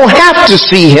 and we don't have to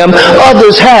see him.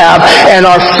 Others have, and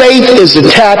our faith is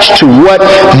attached to what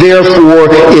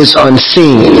therefore is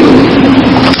unseen.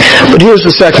 But here's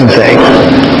the second thing.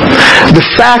 The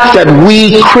fact that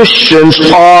we Christians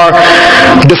are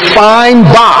defined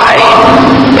by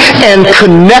and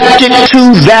connected to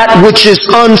that which is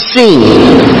unseen,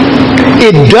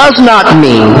 it does not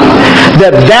mean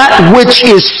that that which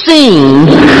is seen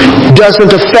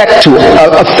doesn't affect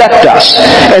us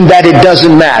and that it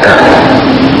doesn't matter.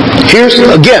 Here's,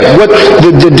 again, what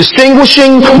the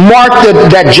distinguishing mark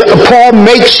that Paul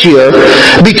makes here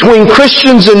between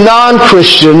Christians and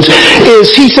non-Christians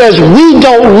is he says we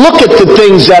don't look at the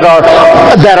things that are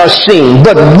seen,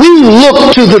 but we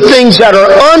look to the things that are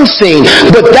unseen.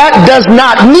 But that does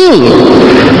not mean,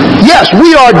 yes,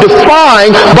 we are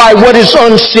defined by what is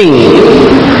unseen.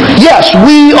 Yes,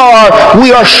 we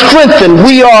are strengthened,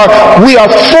 we are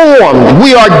formed,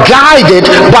 we are guided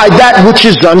by that which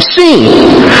is unseen.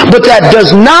 But that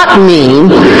does not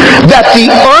mean that the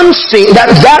unseen,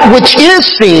 that which is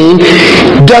seen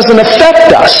doesn't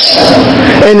affect us.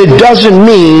 And it doesn't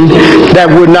mean that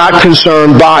we're not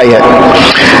concerned by it.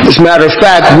 As a matter of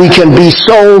fact, we can be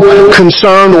so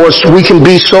concerned or we can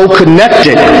be so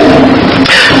connected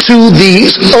to the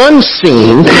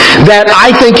unseen that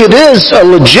I think it is a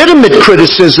legitimate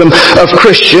criticism of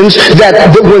Christians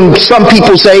that when some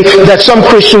people say that some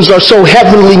Christians are so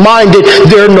heavenly minded,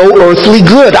 they're no earthly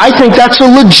good. I think that's a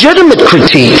legitimate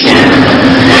critique.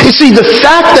 You see, the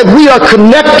fact that we are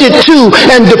connected to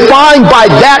and defined by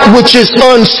that which is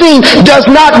unseen does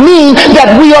not mean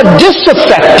that we are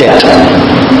disaffected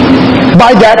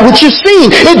by that which is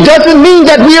seen. It doesn't mean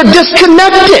that we are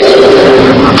disconnected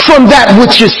from that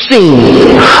which is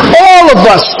seen. All of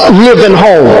us live in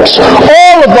homes.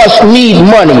 All of us need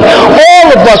money. All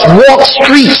of us walk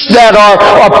streets that are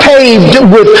paved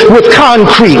with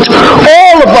concrete.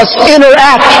 All of us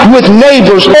interact with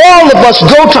neighbors. All of us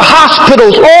go to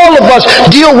hospitals. All of us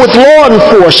deal with law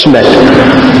enforcement.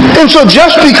 And so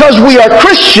just because we are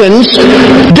Christians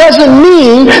doesn't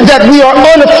mean that we are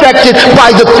unaffected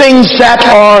by the things that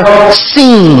are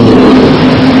seen.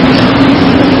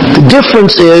 The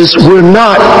difference is we're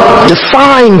not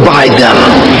defined by them.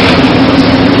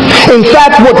 In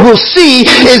fact, what we'll see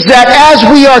is that as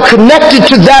we are connected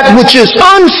to that which is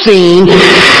unseen,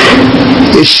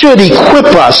 it should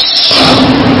equip us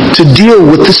to deal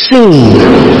with the seen.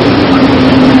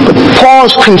 But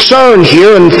Paul's concern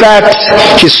here, in fact,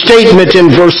 his statement in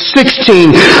verse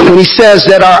 16, when he says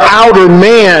that our outer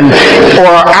man or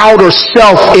our outer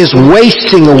self is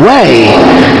wasting away,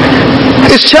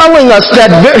 is telling us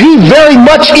that he very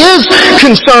much is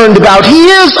concerned about, he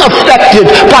is affected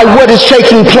by what is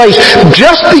taking place.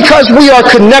 Just because we are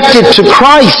connected to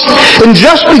Christ and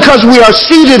just because we are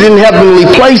seated in heavenly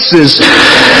places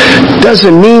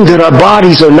doesn't mean that our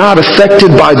bodies are not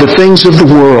affected by the things of the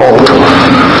world.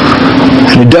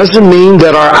 And it doesn't mean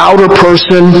that our outer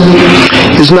person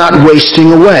is not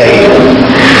wasting away.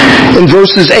 In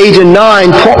verses 8 and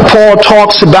 9, Paul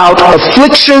talks about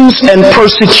afflictions and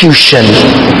persecution.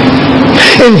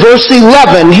 In verse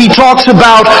 11, he talks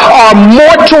about our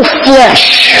mortal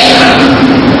flesh.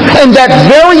 And that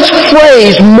very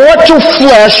phrase, mortal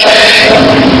flesh,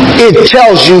 it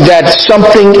tells you that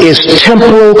something is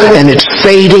temporal and it's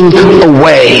fading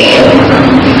away.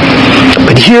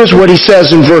 But here's what he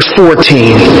says in verse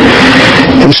 14.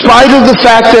 In spite of the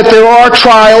fact that there are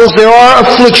trials, there are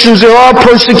afflictions, there are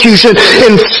persecution,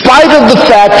 in spite of the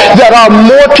fact that our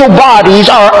mortal bodies,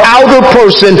 our outer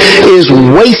person is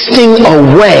wasting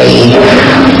away,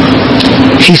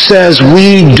 he says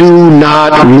we do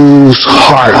not lose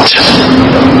heart.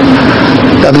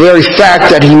 Now, the very fact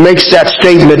that he makes that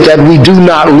statement that we do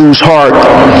not lose heart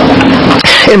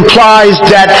implies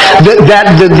it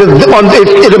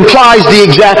implies the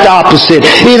exact opposite.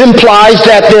 It implies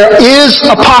that there is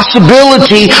a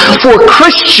possibility for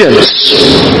Christians,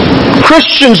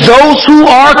 those who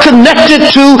are connected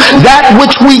to that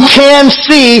which we can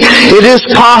see, it is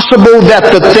possible that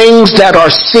the things that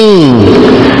are seen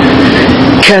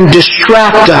can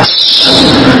distract us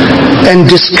and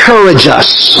discourage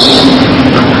us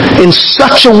in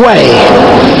such a way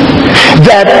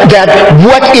that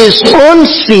what is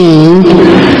unseen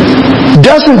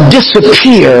doesn't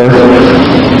disappear,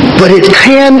 but it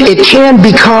can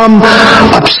become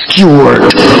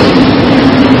obscured.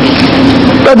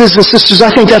 Brothers and sisters, I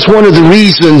think that's one of the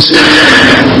reasons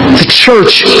the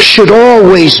church should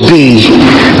always be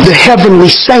the heavenly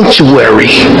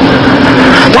sanctuary.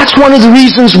 That's one of the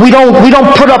reasons we don't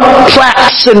put up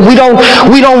plaques and we don't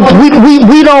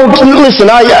listen.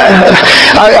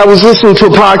 I was listening to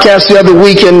a podcast the other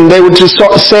week and they were just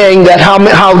saying that how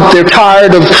they're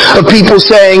tired of people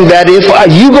saying that if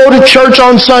you go to church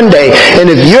on Sunday and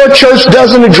if your church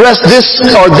doesn't address this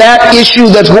or that issue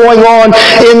that's going on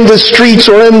in the streets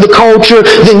or in the culture,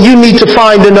 then you need to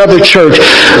find another church.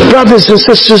 Brothers and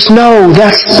sisters, no,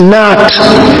 that's not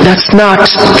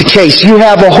the case. You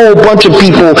have a whole bunch of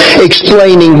people people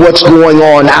explaining what's going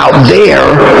on out there.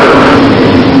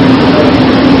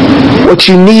 What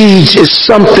you need is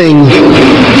something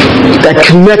that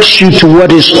connects you to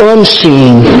what is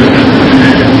unseen,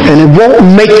 and it won't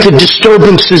make the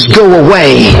disturbances go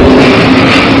away.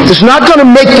 It's not going to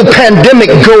make the pandemic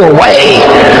go away,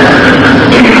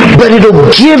 but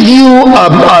it'll give you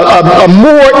a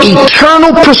more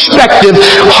eternal perspective,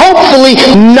 hopefully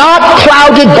not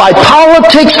clouded by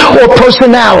politics or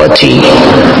personality,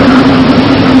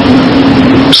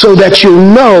 so that you'll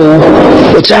know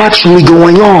what's actually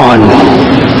going on.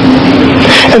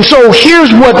 And so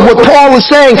here's what Paul is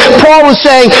saying. Paul is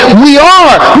saying we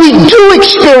do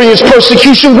experience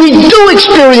persecution. We do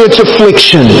experience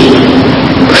affliction.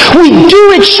 We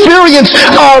do experience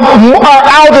our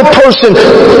outer person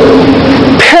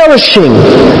perishing.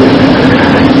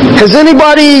 Has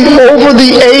anybody over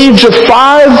the age of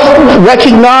 5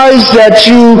 recognized that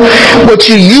what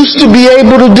you used to be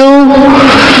able to do?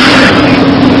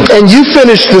 And you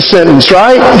finished the sentence,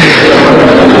 right?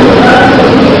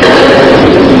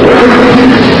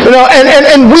 You know,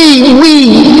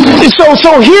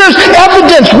 so here's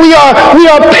evidence. We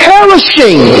are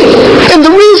perishing. And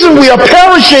the reason we are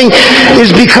perishing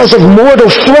is because of mortal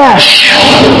flesh.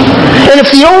 And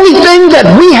if the only thing that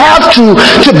we have to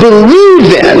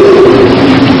believe in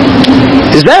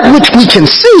is that which we can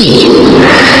see,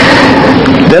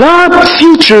 then our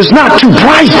future is not too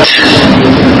bright.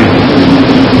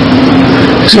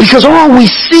 It's because all we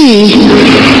see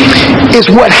is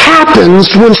what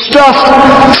happens when stuff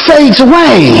fades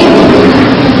away.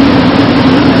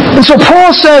 And so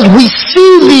Paul says we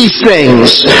see these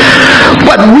things,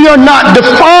 but we are not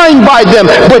defined by them.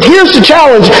 But here's the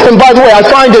challenge, and by the way, I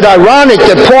find it ironic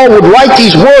that Paul would write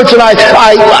these words, and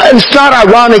it's not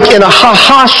ironic in a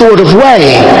ha-ha sort of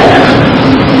way,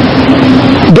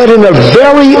 but in a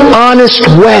very honest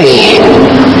way.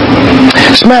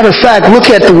 As a matter of fact, look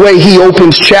at the way he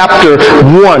opens chapter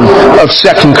 1 of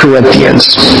 2 Corinthians.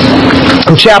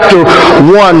 In chapter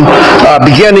 1,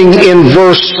 beginning in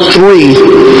verse 3,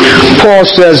 Paul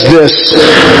says this: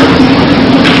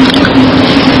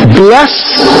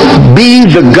 Blessed be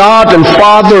the God and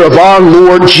Father of our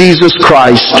Lord Jesus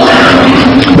Christ,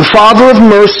 the Father of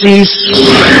mercies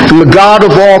and the God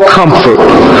of all comfort,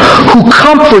 who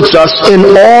comforts us in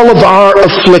all of our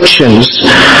afflictions,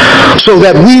 so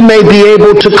that we may be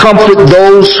able to comfort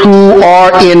those who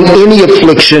are in any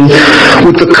affliction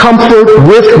with the comfort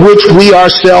with which we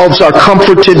ourselves are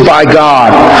comforted by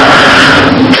God.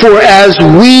 For as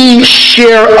we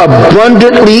share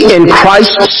abundantly in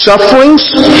Christ's sufferings,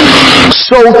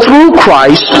 so through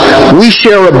Christ we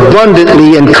share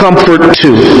abundantly in comfort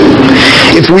too.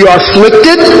 If we are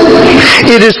afflicted,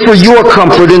 it is for your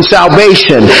comfort and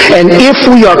salvation. And if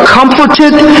we are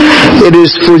comforted, it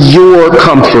is for your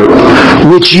comfort,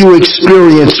 which you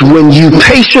experience when you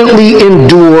patiently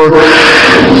endure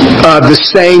the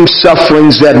same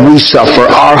sufferings that we suffer.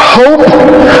 Our hope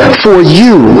for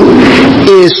you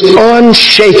is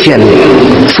unshaken,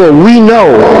 for we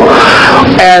know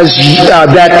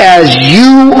that as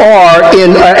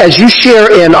you share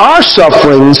in our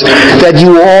sufferings, that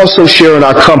you will also share in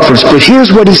our comforts. But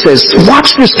here's what he says.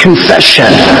 Watch this confession.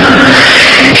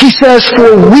 He says,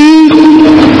 for we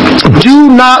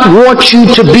do not want you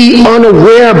to be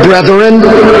unaware, brethren,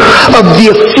 of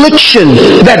the affliction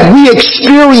that we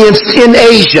experienced in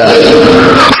Asia.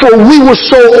 For we were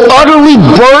so utterly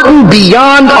burdened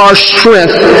beyond our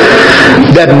strength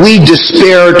that we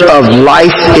despaired of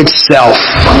life itself.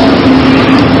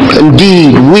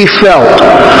 Indeed, we felt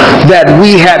that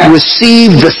we had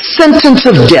received the sentence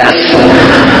of death,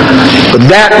 but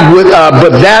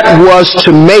that was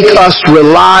to make us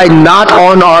rely not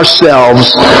on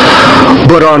ourselves,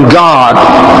 but on God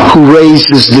who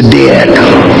raises the dead.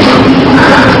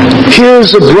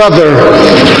 Here's a brother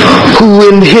who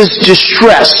in his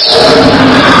distress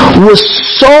was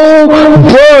so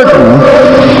burdened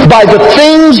by the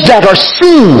things that are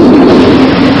seen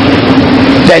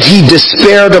that he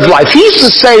despaired of life. He's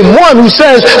the same one who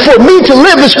says, for me to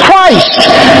live is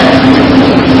Christ,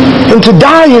 and to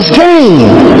die is gain.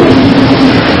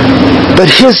 But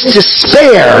his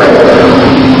despair,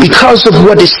 because of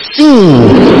what is seen,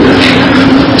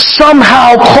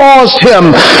 somehow caused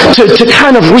him to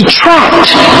kind of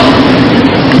retract,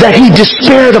 that he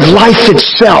despaired of life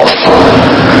itself.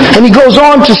 And he goes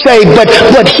on to say,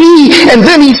 and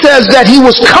then he says that he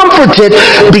was comforted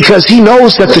because he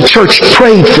knows that the church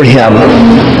prayed for him.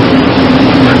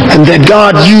 and that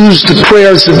God used the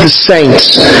prayers of the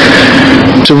saints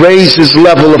to raise his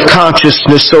level of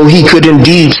consciousness so he could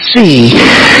indeed see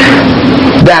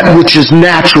that which is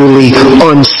naturally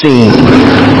unseen.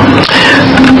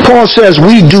 Paul says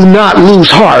we do not lose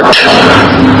heart,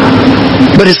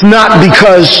 but it's not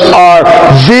because our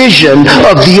vision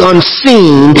of the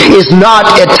unseen is not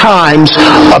at times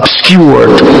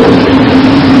obscured.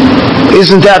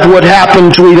 Isn't that what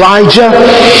happened to Elijah?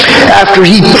 After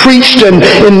he preached in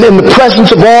the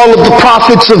presence of all of the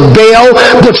prophets of Baal,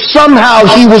 but somehow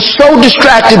he was so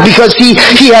distracted because he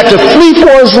had to flee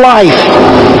for his life.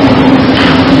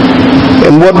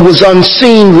 And what was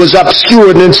unseen was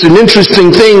obscured. And it's an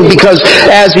interesting thing because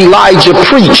as Elijah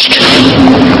preached,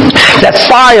 that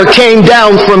fire came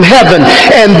down from heaven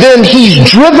and then he's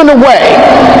driven away.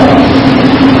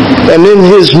 And in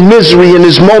his misery, in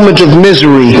his moment of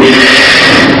misery,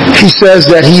 he says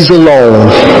that he's alone.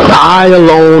 I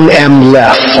alone am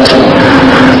left.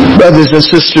 Brothers and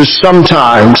sisters,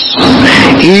 sometimes,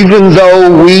 even though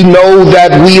we know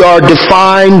that we are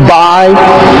defined by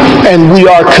and we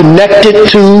are connected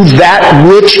to that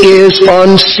which is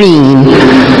unseen,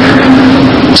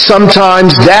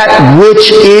 sometimes that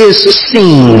which is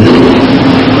seen,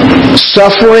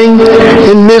 suffering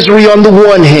and misery on the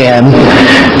one hand,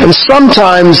 and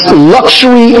sometimes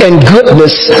luxury and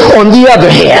goodness on the other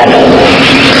hand.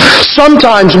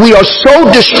 Sometimes we are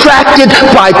so distracted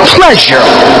by pleasure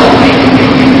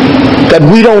that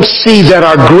we don't see that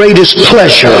our greatest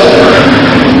pleasure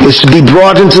is to be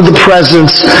brought into the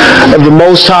presence of the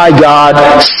Most High God,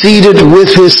 seated with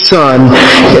his Son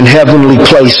in heavenly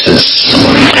places.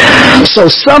 So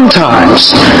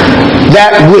sometimes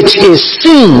that which is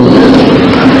seen,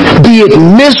 be it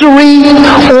misery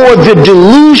or the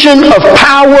delusion of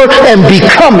power and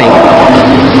becoming,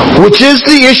 which is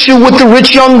the issue with the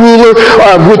rich young ruler,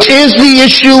 which is the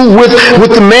issue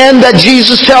with the man that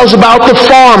Jesus tells about, the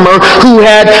farmer who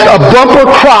had a bumper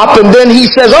crop, and then he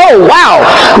says, oh wow,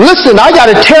 listen, I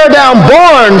got to tear down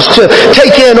barns to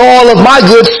take in all of my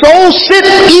goods. So sit,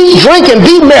 eat, drink, and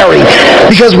be merry,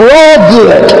 because we're all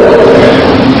good.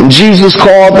 And Jesus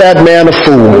called that man a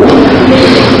fool,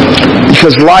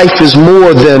 because life is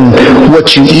more than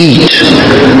what you eat,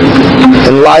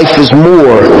 and life is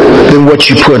more than what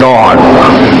you put on.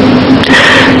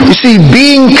 You see,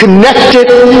 being connected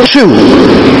to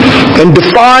and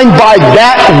defined by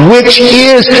that which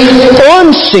is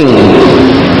unseen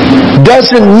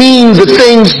doesn't mean the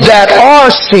things that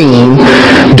are seen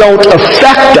don't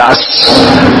affect us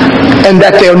and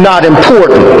that they're not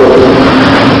important.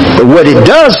 But what it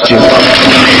does do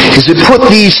is it put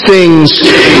these things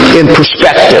in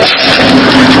perspective.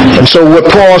 And so what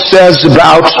Paul says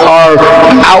about our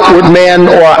outward man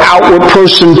or our outward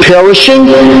person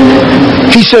perishing,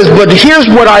 he says, but here's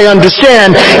what I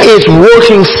understand is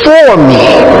working for me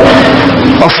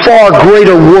a far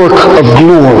greater work of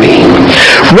glory.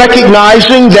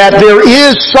 Recognizing that there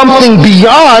is something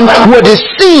beyond what is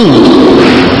seen.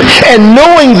 And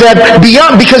knowing that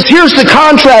beyond, because here's the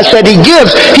contrast that he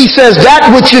gives. He says that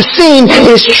which is seen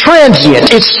is transient.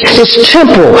 It's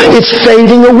temporal. It's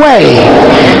fading away.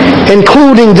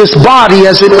 Including this body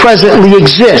as it presently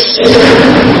exists.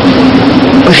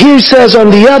 But here he says,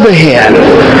 on the other hand,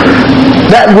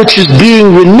 that which is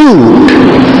being renewed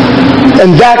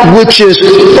and that which is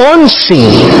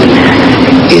unseen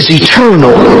is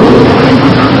eternal.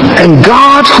 And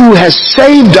God, who has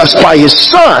saved us by his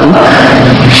Son,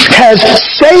 has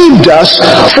saved us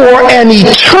for an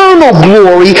eternal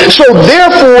glory. So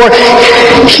therefore,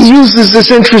 he uses this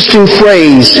interesting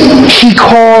phrase. He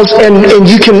calls, and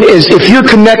you can, if you're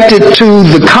connected to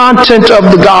the content of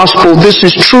the gospel, this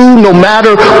is true no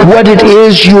matter what it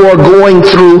is you are going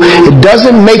through. It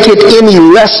doesn't make it any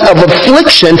less of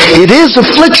affliction. It is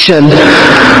affliction,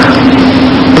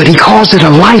 but he calls it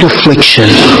a light affliction.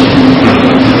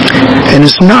 And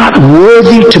it's not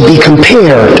worthy to be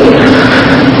compared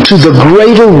to the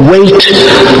greater weight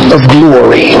of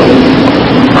glory.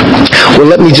 Well,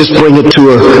 let me just bring it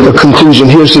to a conclusion.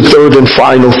 Here's the third and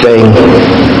final thing.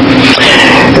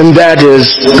 And that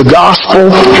is the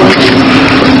gospel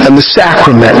and the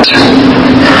sacrament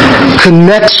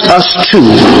connects us to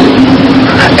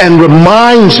and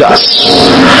reminds us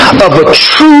of a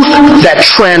truth that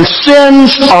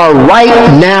transcends our right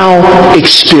now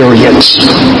experience.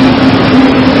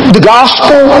 The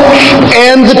gospel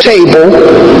and the table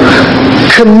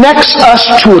connects us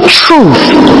to a truth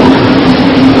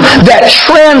that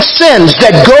transcends,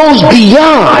 that goes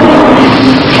beyond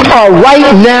our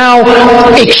right now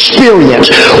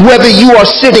experience. Whether you are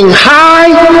sitting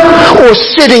high or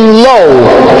sitting low,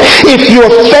 if your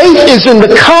faith is in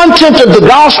the content of the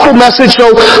gospel message,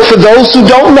 so for those who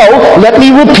don't know, let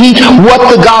me repeat what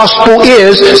the gospel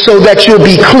is so that you'll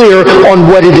be clear on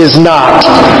what it is not.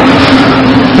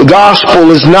 The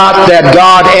gospel is not that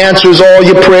God answers all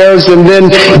your prayers and then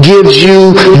gives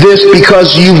you this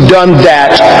because you've done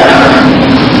that.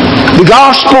 The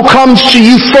gospel comes to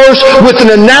you first with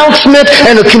an announcement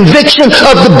and a conviction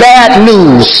of the bad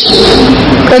news.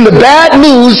 And the bad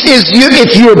news is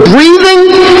if you're breathing,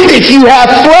 if you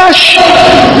have flesh,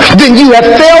 then you have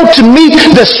failed to meet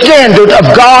the standard of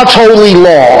God's holy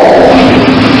law.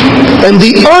 And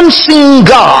the unseen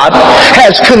God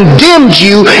has condemned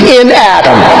you in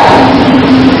Adam.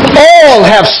 All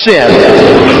have sinned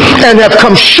and have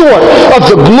come short of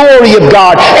the glory of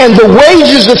God, and the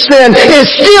wages of sin is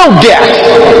still death.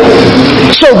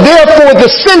 So therefore the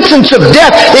sentence of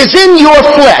death is in your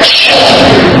flesh.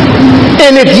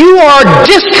 And if you are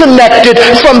disconnected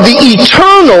from the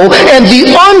eternal and the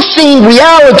unseen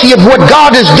reality of what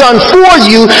God has done for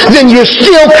you, then you're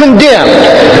still condemned.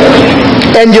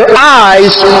 And your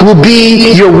eyes will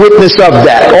be your witness of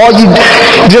that.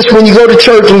 Just when you go to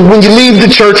church and when you leave the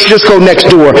church, just go next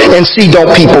door and see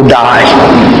don't people die.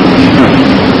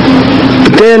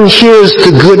 But then here's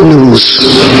the good news.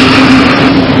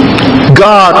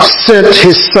 God sent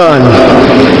His Son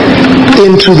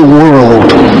into the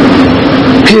world.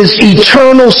 His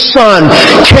eternal Son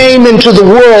came into the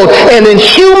world, and in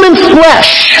human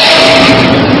flesh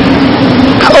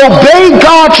obeyed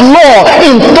God's law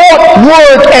in thought,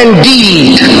 word, and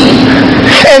deed.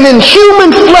 And in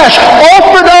human flesh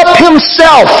offered up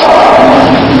Himself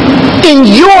in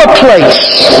your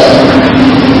place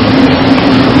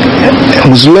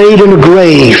and was laid in a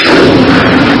grave.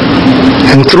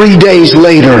 And 3 days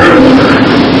later,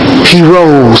 He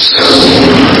rose.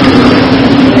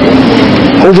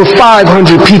 Over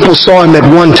 500 people saw Him at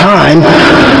one time.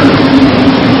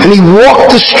 And He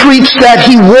walked the streets that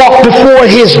He walked before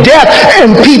His death,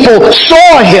 and people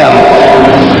saw Him.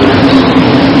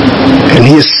 And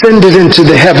He ascended into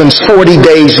the heavens 40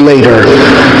 days later.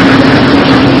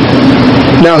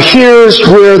 Now here's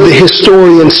where the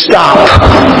historians stop,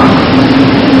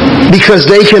 because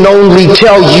they can only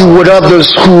tell you what others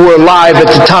who were alive at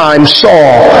the time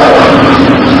saw.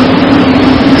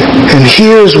 And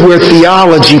here's where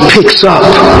theology picks up.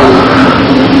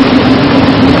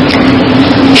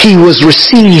 He was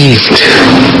received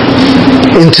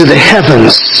into the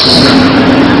heavens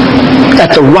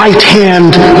at the right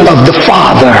hand of the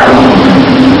Father.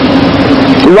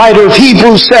 The writer of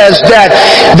Hebrews says that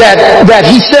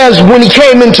he says when He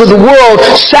came into the world,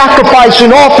 sacrifice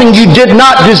and offering you did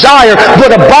not desire,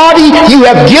 but a body you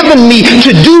have given me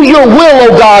to do your will,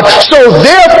 O God. So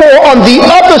therefore on the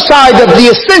other side of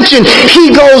the ascension,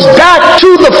 He goes back to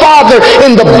the Father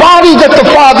in the body that the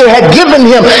Father had given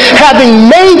Him, having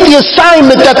made the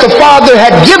assignment that the Father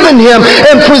had given Him,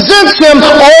 and presents Him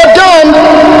all done.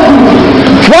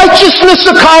 Righteousness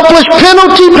accomplished,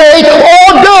 penalty paid,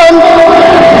 all done.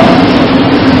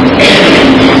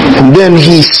 And then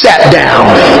He sat down.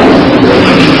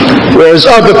 Whereas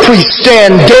other priests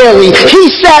stand daily, He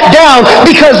sat down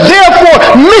because therefore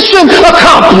mission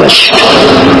accomplished.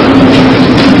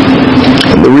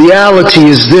 And the reality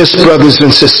is this, brothers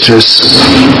and sisters.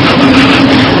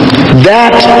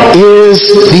 That is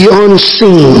the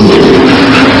unseen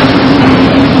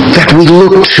that we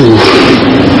look to.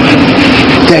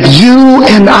 That you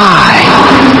and I,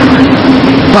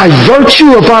 by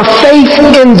virtue of our faith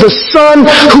in the Son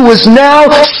who is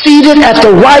now seated at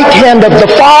the right hand of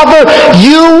the Father,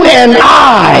 you and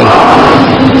I,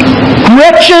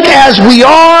 wretched as we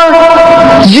are,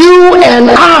 you and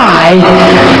I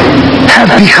have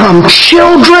become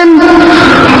children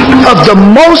of the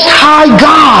Most High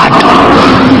God.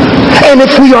 And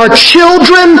if we are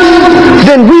children,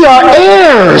 then we are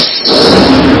heirs.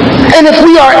 And if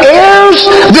we are heirs,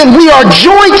 then we are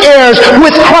joint heirs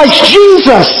with Christ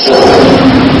Jesus.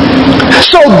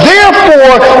 So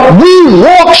therefore, we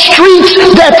walk streets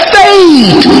that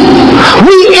fade.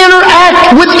 We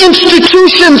interact with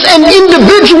institutions and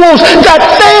individuals that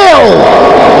fail.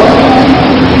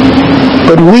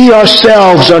 But we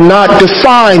ourselves are not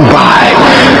defined by,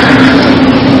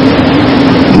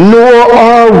 nor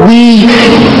are we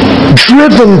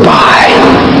driven by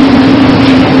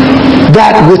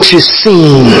that which is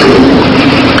seen.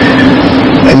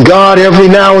 And God every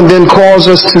now and then calls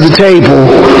us to the table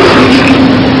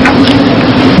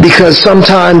because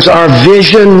sometimes our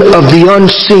vision of the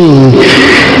unseen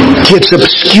gets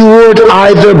obscured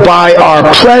either by our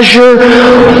pleasure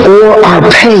or our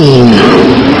pain.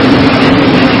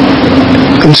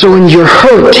 And so in your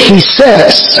hurt, he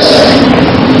says,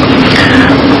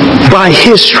 by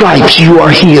his stripes you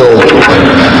are healed.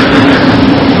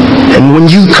 And when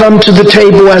you come to the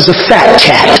table as a fat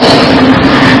cat,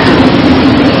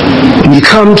 and you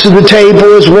come to the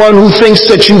table as one who thinks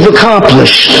that you've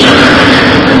accomplished,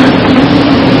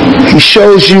 he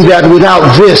shows you that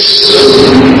without this,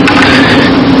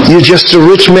 you're just a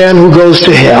rich man who goes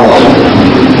to hell.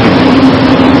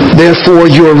 Therefore,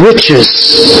 your riches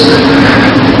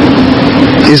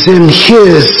is in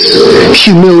his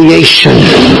humiliation.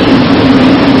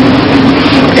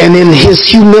 And in his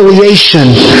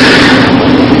humiliation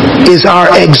is our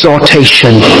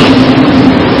exaltation.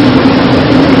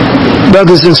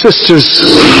 Brothers and sisters,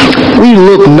 we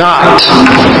look not.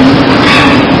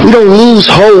 We don't lose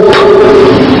hope.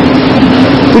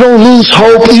 We don't lose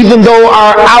hope even though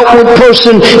our outward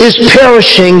person is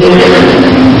perishing,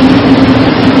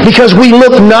 because we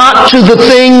look not to the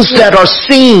things that are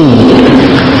seen,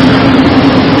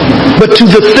 but to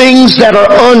the things that are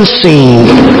unseen.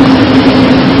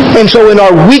 And so in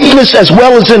our weakness as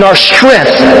well as in our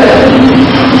strength,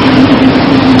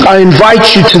 I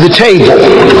invite you to the table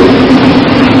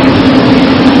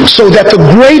so that the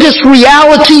greatest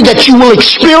reality that you will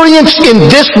experience in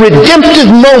this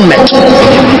redemptive moment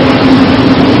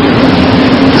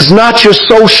is not your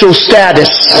social status.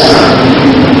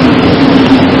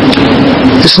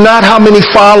 It's not how many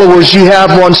followers you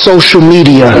have on social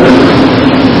media.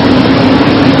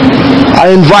 I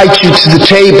invite you to the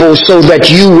table so that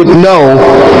you would know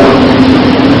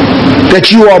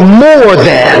that you are more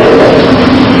than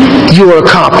your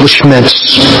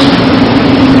accomplishments.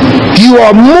 You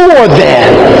are more than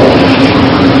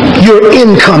your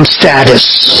income status.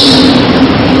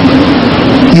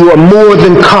 You are more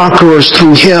than conquerors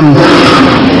through him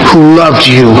who loved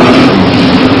you.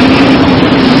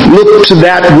 Look to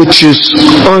that which is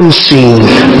unseen.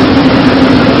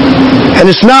 And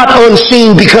it's not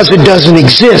unseen because it doesn't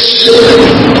exist.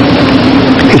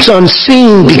 It's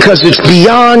unseen because it's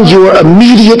beyond your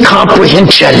immediate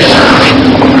comprehension.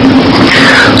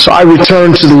 So I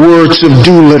return to the words of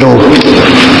Doolittle.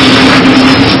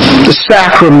 The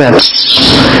sacraments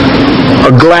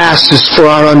are glasses for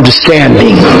our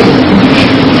understanding,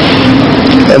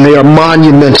 and they are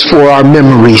monuments for our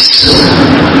memories.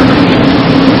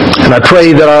 And I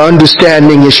pray that our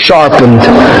understanding is sharpened,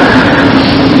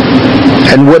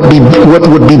 and what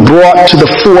would be brought to the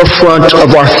forefront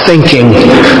of our thinking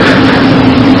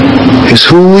is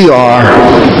who we are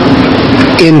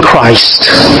in Christ,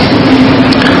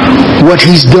 what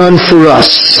he's done for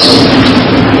us,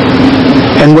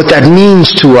 and what that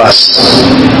means to us.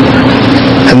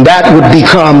 And that would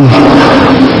become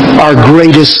our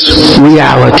greatest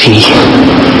reality,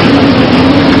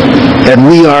 that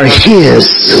we are his,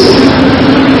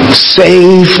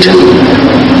 saved,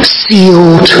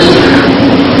 sealed,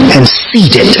 and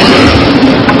seated.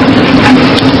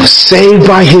 Saved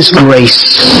by his grace,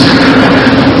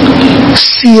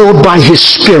 sealed by his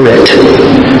Spirit,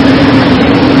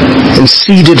 and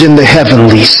seated in the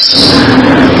heavenlies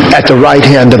at the right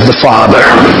hand of the Father.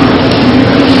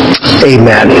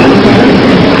 Amen.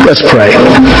 Let's pray.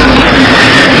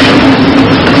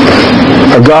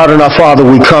 Our God and our Father,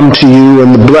 we come to you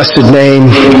in the blessed name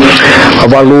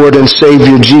of our Lord and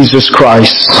Savior Jesus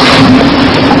Christ.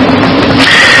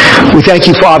 We thank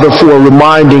you, Father, for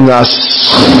reminding us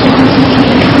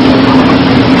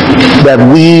that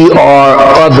we are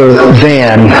other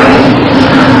than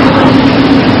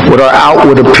what our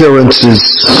outward appearances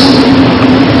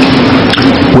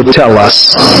would tell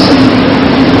us.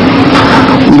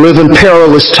 We live in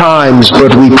perilous times,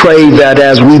 but we pray that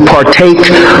as we partake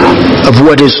of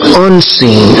what is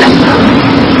unseen,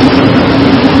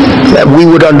 that we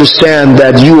would understand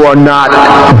that you are not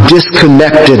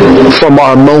disconnected from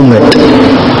our moment.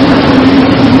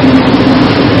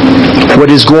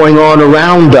 What is going on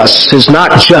around us has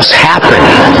not just happened,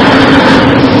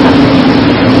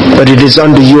 but it is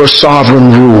under your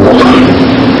sovereign rule.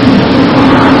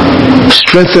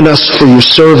 Strengthen us for your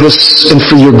service and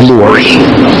for your glory,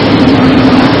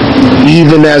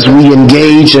 even as we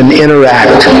engage and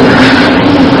interact.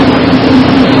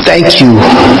 Thank you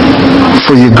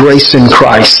for your grace in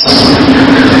Christ.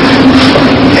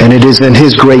 And it is in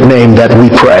his great name that we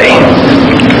pray.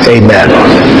 Amen.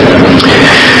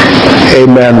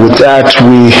 Amen. With that,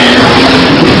 we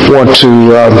want to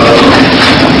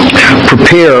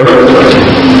prepare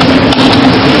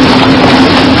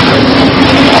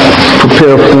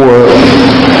for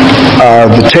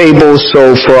the table.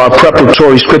 So for our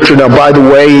preparatory scripture, now by the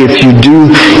way, if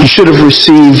you should have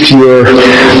received your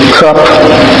cup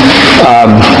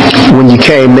when you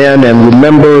came in, and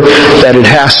remember that it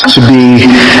has to be,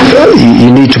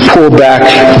 you need to pull back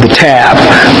the tab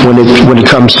when it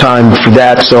comes time for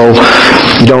that, so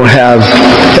you don't have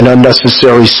an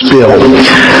unnecessary spill.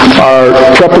 Our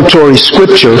preparatory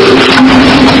scripture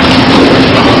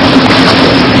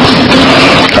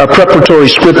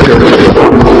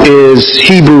is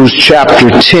Hebrews chapter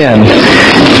 10,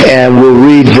 and we'll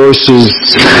read verses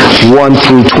 1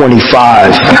 through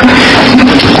 25.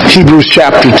 Hebrews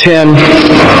chapter 10,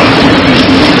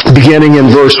 beginning in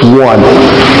verse 1.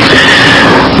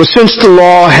 But since the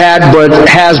law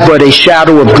has but a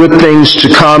shadow of good things to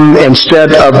come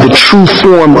instead of the true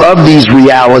form of these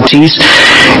realities,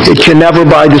 it can never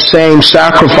by the same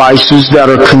sacrifices that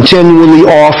are continually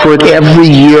offered every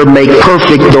year make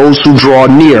perfect those who draw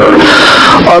near.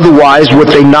 Otherwise would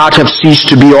they not have ceased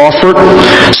to be offered,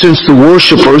 since the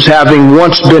worshippers, having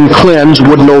once been cleansed,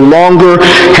 would no longer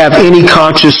have any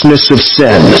consciousness of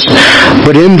sins.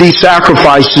 But in these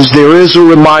sacrifices there is a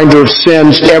reminder of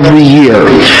sins every year.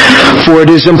 For it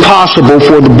is impossible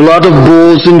for the blood of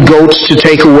bulls and goats to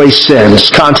take away sins.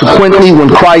 Consequently, when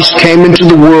Christ came into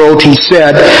the world, he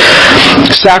said,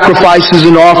 "Sacrifices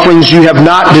and offerings you have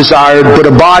not desired, but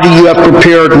a body you have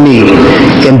prepared me.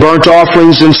 In burnt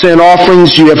offerings and sin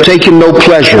offerings you have taken no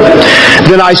pleasure."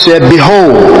 Then I said,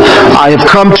 "Behold, I have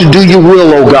come to do your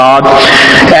will, O God,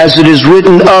 as it is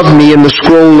written of me in the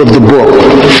scroll of the book."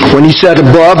 When he said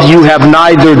above, "You have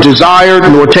neither desired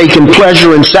nor taken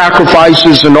pleasure in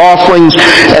sacrifices and offerings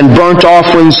and burnt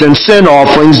offerings and sin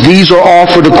offerings, these are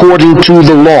offered according to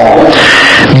the law."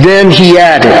 Then he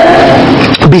added,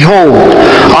 "Behold,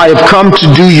 I have come to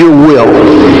do your will."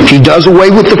 He does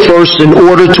away with the first in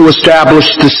order to establish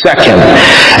the second.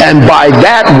 And by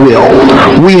that will,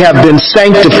 we have been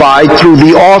sanctified through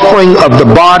the offering of the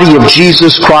body of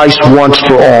Jesus Christ once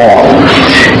for all.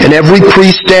 And every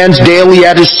priest stands daily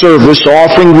at his service,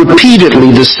 offering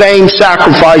repeatedly the same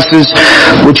sacrifices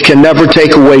which can never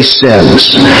take away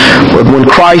sins. But when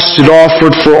Christ had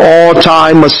offered for all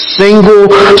time a single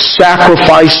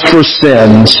sacrifice for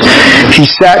sins, he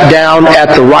sat down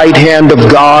at the right hand of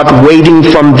God, waiting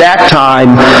from that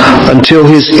time until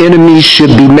his enemies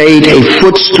should be made a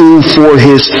footstool for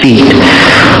his feet.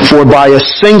 For by a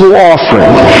single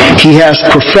offering he has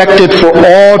perfected for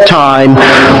all time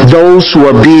those who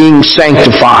are being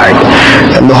sanctified.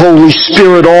 And the Holy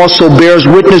Spirit also bears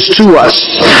witness to us.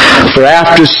 For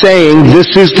after saying, "This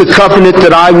is the covenant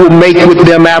that I will make with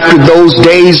them after those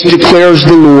days, declares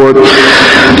the Lord,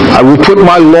 I will put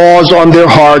my laws on their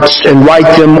hearts and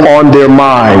write them on their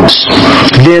minds."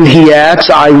 Then he adds,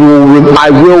 I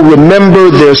will remember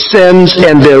their sins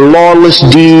and their lawless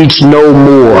deeds no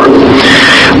more.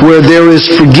 Where there is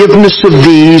forgiveness of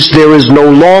these, there is no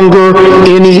longer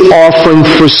any offering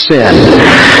for sin.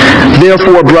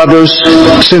 Therefore, brothers,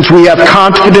 since we have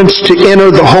confidence to enter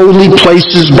the holy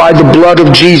places by the blood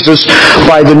of Jesus,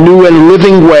 by the new and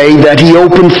living way that he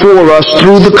opened for us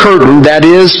through the curtain, that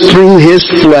is, through his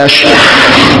flesh,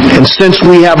 and since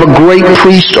we have a great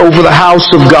priest over the house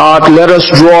of God, let us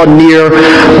draw near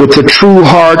with a true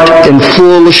heart and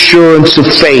full assurance of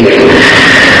faith,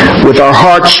 with our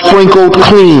hearts sprinkled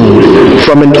clean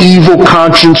from an evil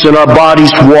conscience and our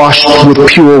bodies washed with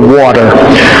pure water.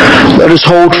 Let us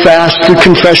hold fast the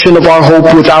confession of our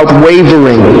hope without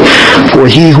wavering, for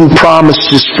he who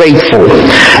promised is faithful.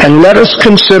 And let us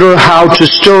consider how to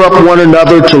stir up one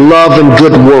another to love and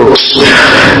good works,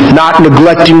 not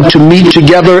neglecting to meet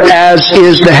together as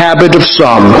is the habit of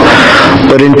some,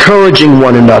 but encouraging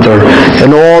one another,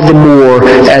 and all the more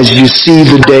as you see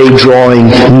the day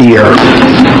drawing near.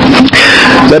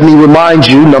 Let me remind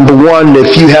you, number one,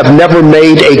 if you have never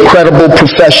made a credible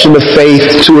profession of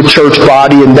faith to a church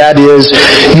body, and that is,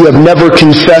 you have never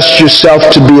confessed yourself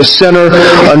to be a sinner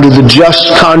under the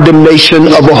just condemnation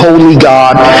of a holy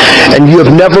God, and you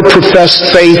have never professed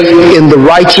faith in the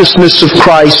righteousness of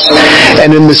Christ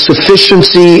and in the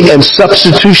sufficiency and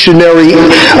substitutionary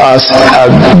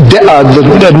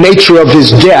the nature of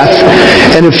his death,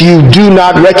 and if you do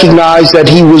not recognize that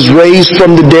he was raised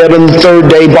from the dead on the third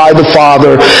day by the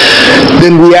Father,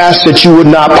 then we ask that you would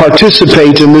not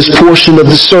participate in this portion of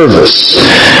the service.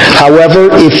 However,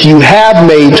 if you have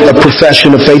made a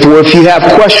profession of faith, or if you have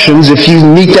questions, if you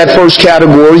meet that first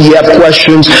category, you have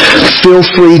questions, feel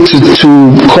free to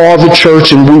call the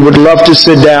church, and we would love to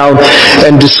sit down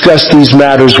and discuss these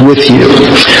matters with you.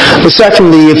 But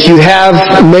secondly, if you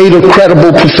have made a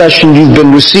credible profession, you've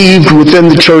been received within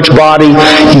the church body,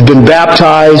 you've been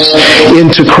baptized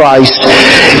into Christ,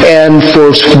 and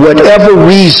for whatever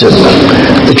reason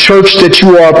the church that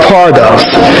you are a part of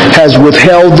has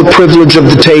withheld the privilege of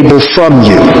the table from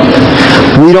you.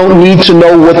 We don't need to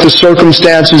know what the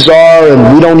circumstances are,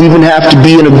 and we don't even have to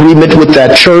be in agreement with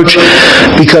that church,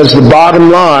 because the bottom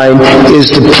line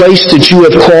is the place that you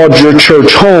have called your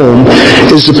church home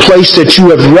is the place that you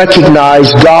have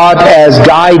recognized God as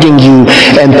guiding you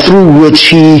and through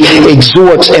which He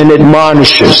exhorts and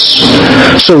admonishes.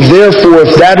 So therefore,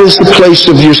 if that is the place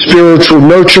of your spiritual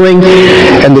nurturing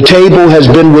and the table has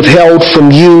been withheld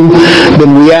from you,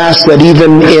 then we ask that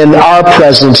even in our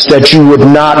presence that you would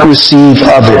not receive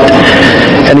of it.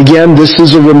 And again, this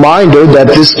is a reminder that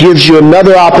this gives you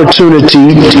another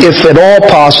opportunity, if at all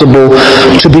possible,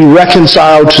 to be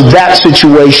reconciled to that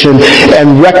situation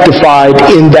and rectified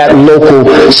in that local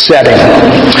setting.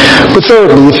 But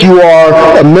thirdly, if you are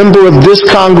a member of this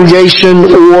congregation,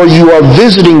 or you are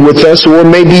visiting with us, or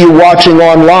maybe you're watching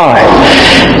online,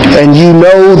 and you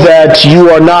know that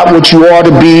you are not what you ought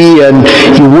to be, and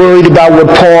you're worried about what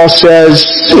Paul says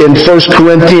in 1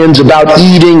 Corinthians about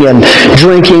eating and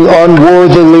drinking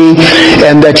unworthily,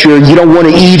 and that you don't want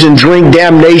to eat and drink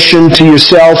damnation to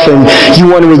yourself, and you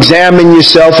want to examine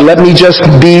yourself, let me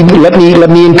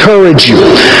encourage you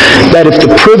that if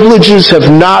the privileges have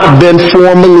not been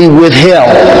formally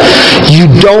withheld, you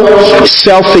don't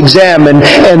self-examine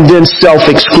and then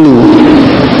self-exclude.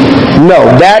 No,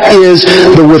 that is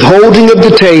the withholding of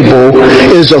the table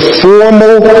is a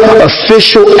formal,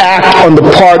 official act on the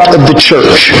part of the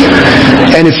church.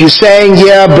 And if you're saying,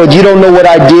 yeah, but you don't know what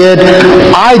I did,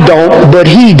 I don't, but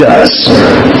He does.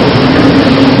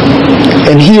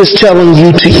 And He is telling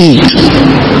you to eat.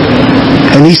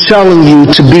 And He's telling you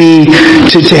to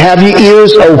have your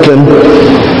ears open,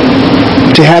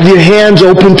 to have your hands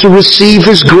open to receive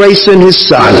His grace and His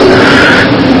Son.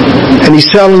 And He's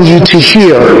telling you to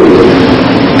hear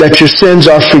that your sins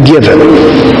are forgiven.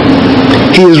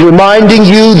 He is reminding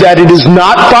you that it is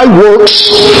not by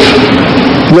works,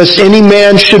 lest any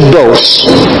man should boast,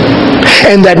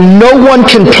 and that no one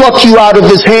can pluck you out of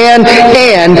His hand,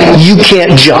 and you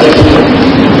can't jump.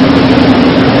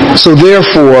 So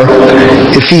therefore,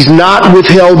 if He's not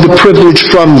withheld the privilege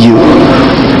from you,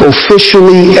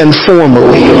 officially and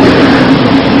formally,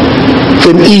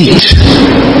 then eat.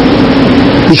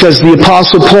 Because the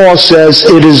Apostle Paul says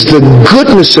it is the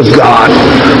goodness of God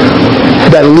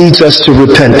that leads us to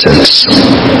repentance.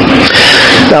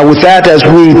 Now with that, as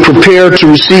we prepare to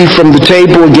receive from the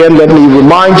table, again, let me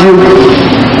remind you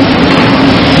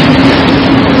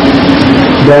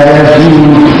that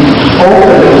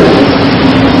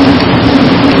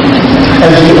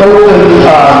as you open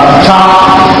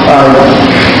top,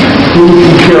 please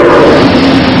be careful.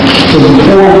 So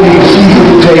before we receive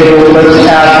from the table, let's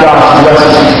ask God's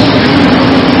blessing.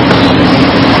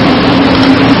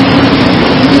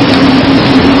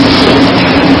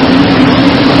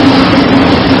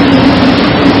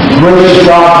 Gracious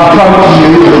God, we come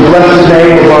to you in the blessed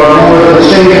name of our Lord and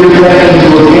Savior. Thank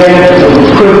you again for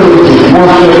the privilege of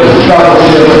worship and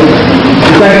fellowship.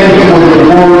 Thank you for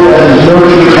your word that is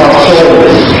nurturing our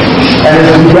souls. And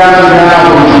as we gather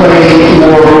now, we pray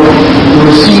for the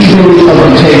receiving of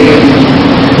the table.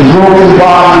 The broken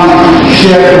body,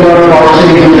 shed blood of our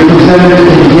Savior, presented in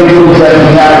the gifts that we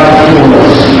have before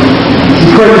us. We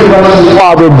pray to bless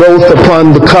Father both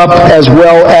upon the cup as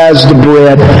well as the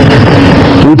bread.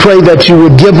 We pray that you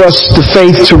would give us the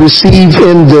faith to receive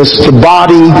in this the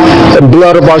body and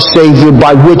blood of our Savior,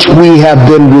 by which we have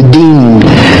been redeemed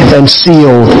and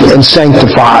sealed and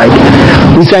sanctified.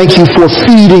 We thank you for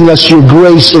feeding us your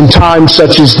grace in times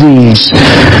such as these.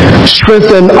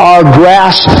 Strengthen our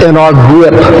grasp and our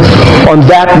grip on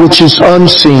that which is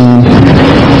unseen,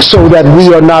 so that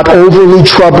we are not overly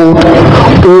troubled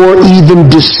or even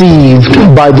deceived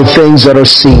by the things that are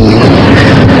seen.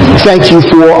 Thank you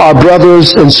for our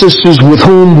brothers and sisters with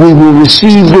whom we will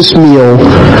receive this meal,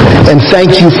 and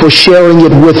thank you for sharing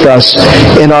it with us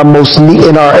in our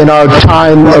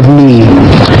time of need.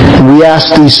 We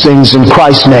ask these things in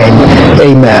Christ's name.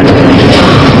 Amen.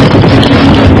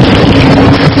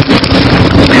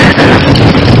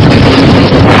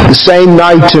 The same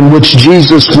night in which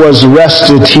Jesus was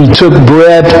arrested, He took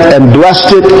bread and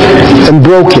blessed it and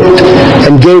broke it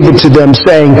and gave it to them,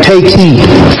 saying, "Take, eat,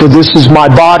 for this is my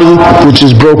body, which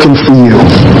is broken for you."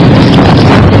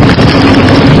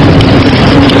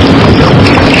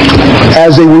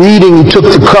 As they were eating, He took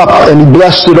the cup and He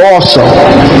blessed it also.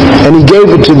 And He gave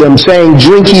it to them, saying,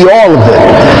 "Drink ye all of it,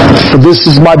 for this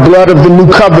is my blood of the new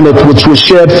covenant, which was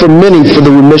shed for many for the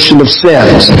remission of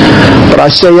sins. But I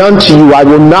say unto you, I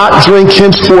will not drink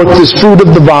henceforth this fruit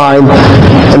of the vine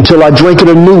until I drink it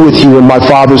anew with you in my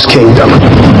Father's kingdom."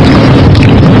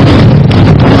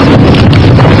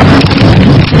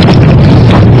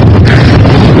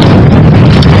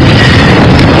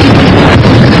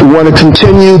 want to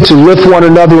continue to lift one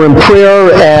another in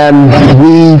prayer, and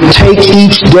we take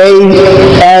each day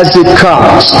as it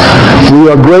comes.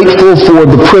 We are grateful for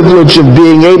the privilege of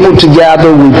being able to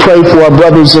gather. We pray for our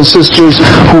brothers and sisters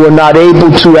who are not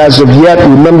able to as of yet.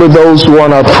 Remember those who are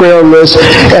on our prayer list,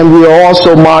 and we are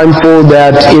also mindful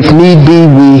that if need be,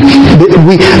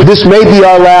 this may be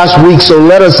our last week, so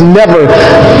let us never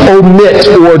omit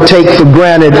or take for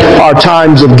granted our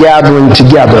times of gathering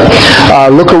together.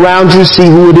 Look around you, see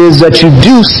who it is that you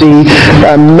do see,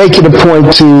 make it a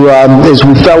point to, as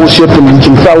we fellowship, and we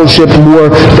can fellowship more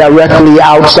directly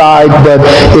outside, but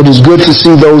it is good to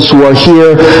see those who are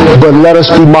here. But let us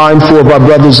be mindful of our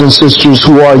brothers and sisters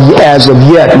who are as of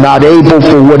yet not able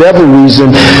for whatever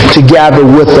reason to gather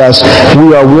with us.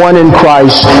 We are one in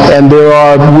Christ, and we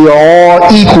are all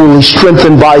equally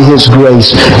strengthened by His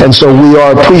grace. And so we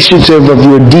are appreciative of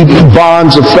your deep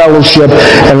bonds of fellowship,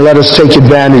 and let us take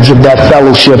advantage of that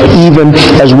fellowship even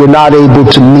as we're not able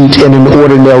to meet in an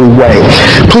ordinary way.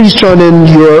 Please turn in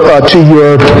to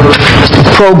your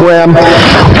program,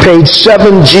 page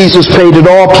 7, Jesus Paid It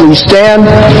All. Please stand.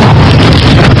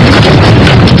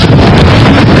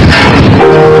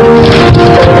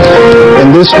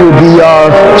 And this will be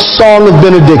our song of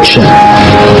benediction.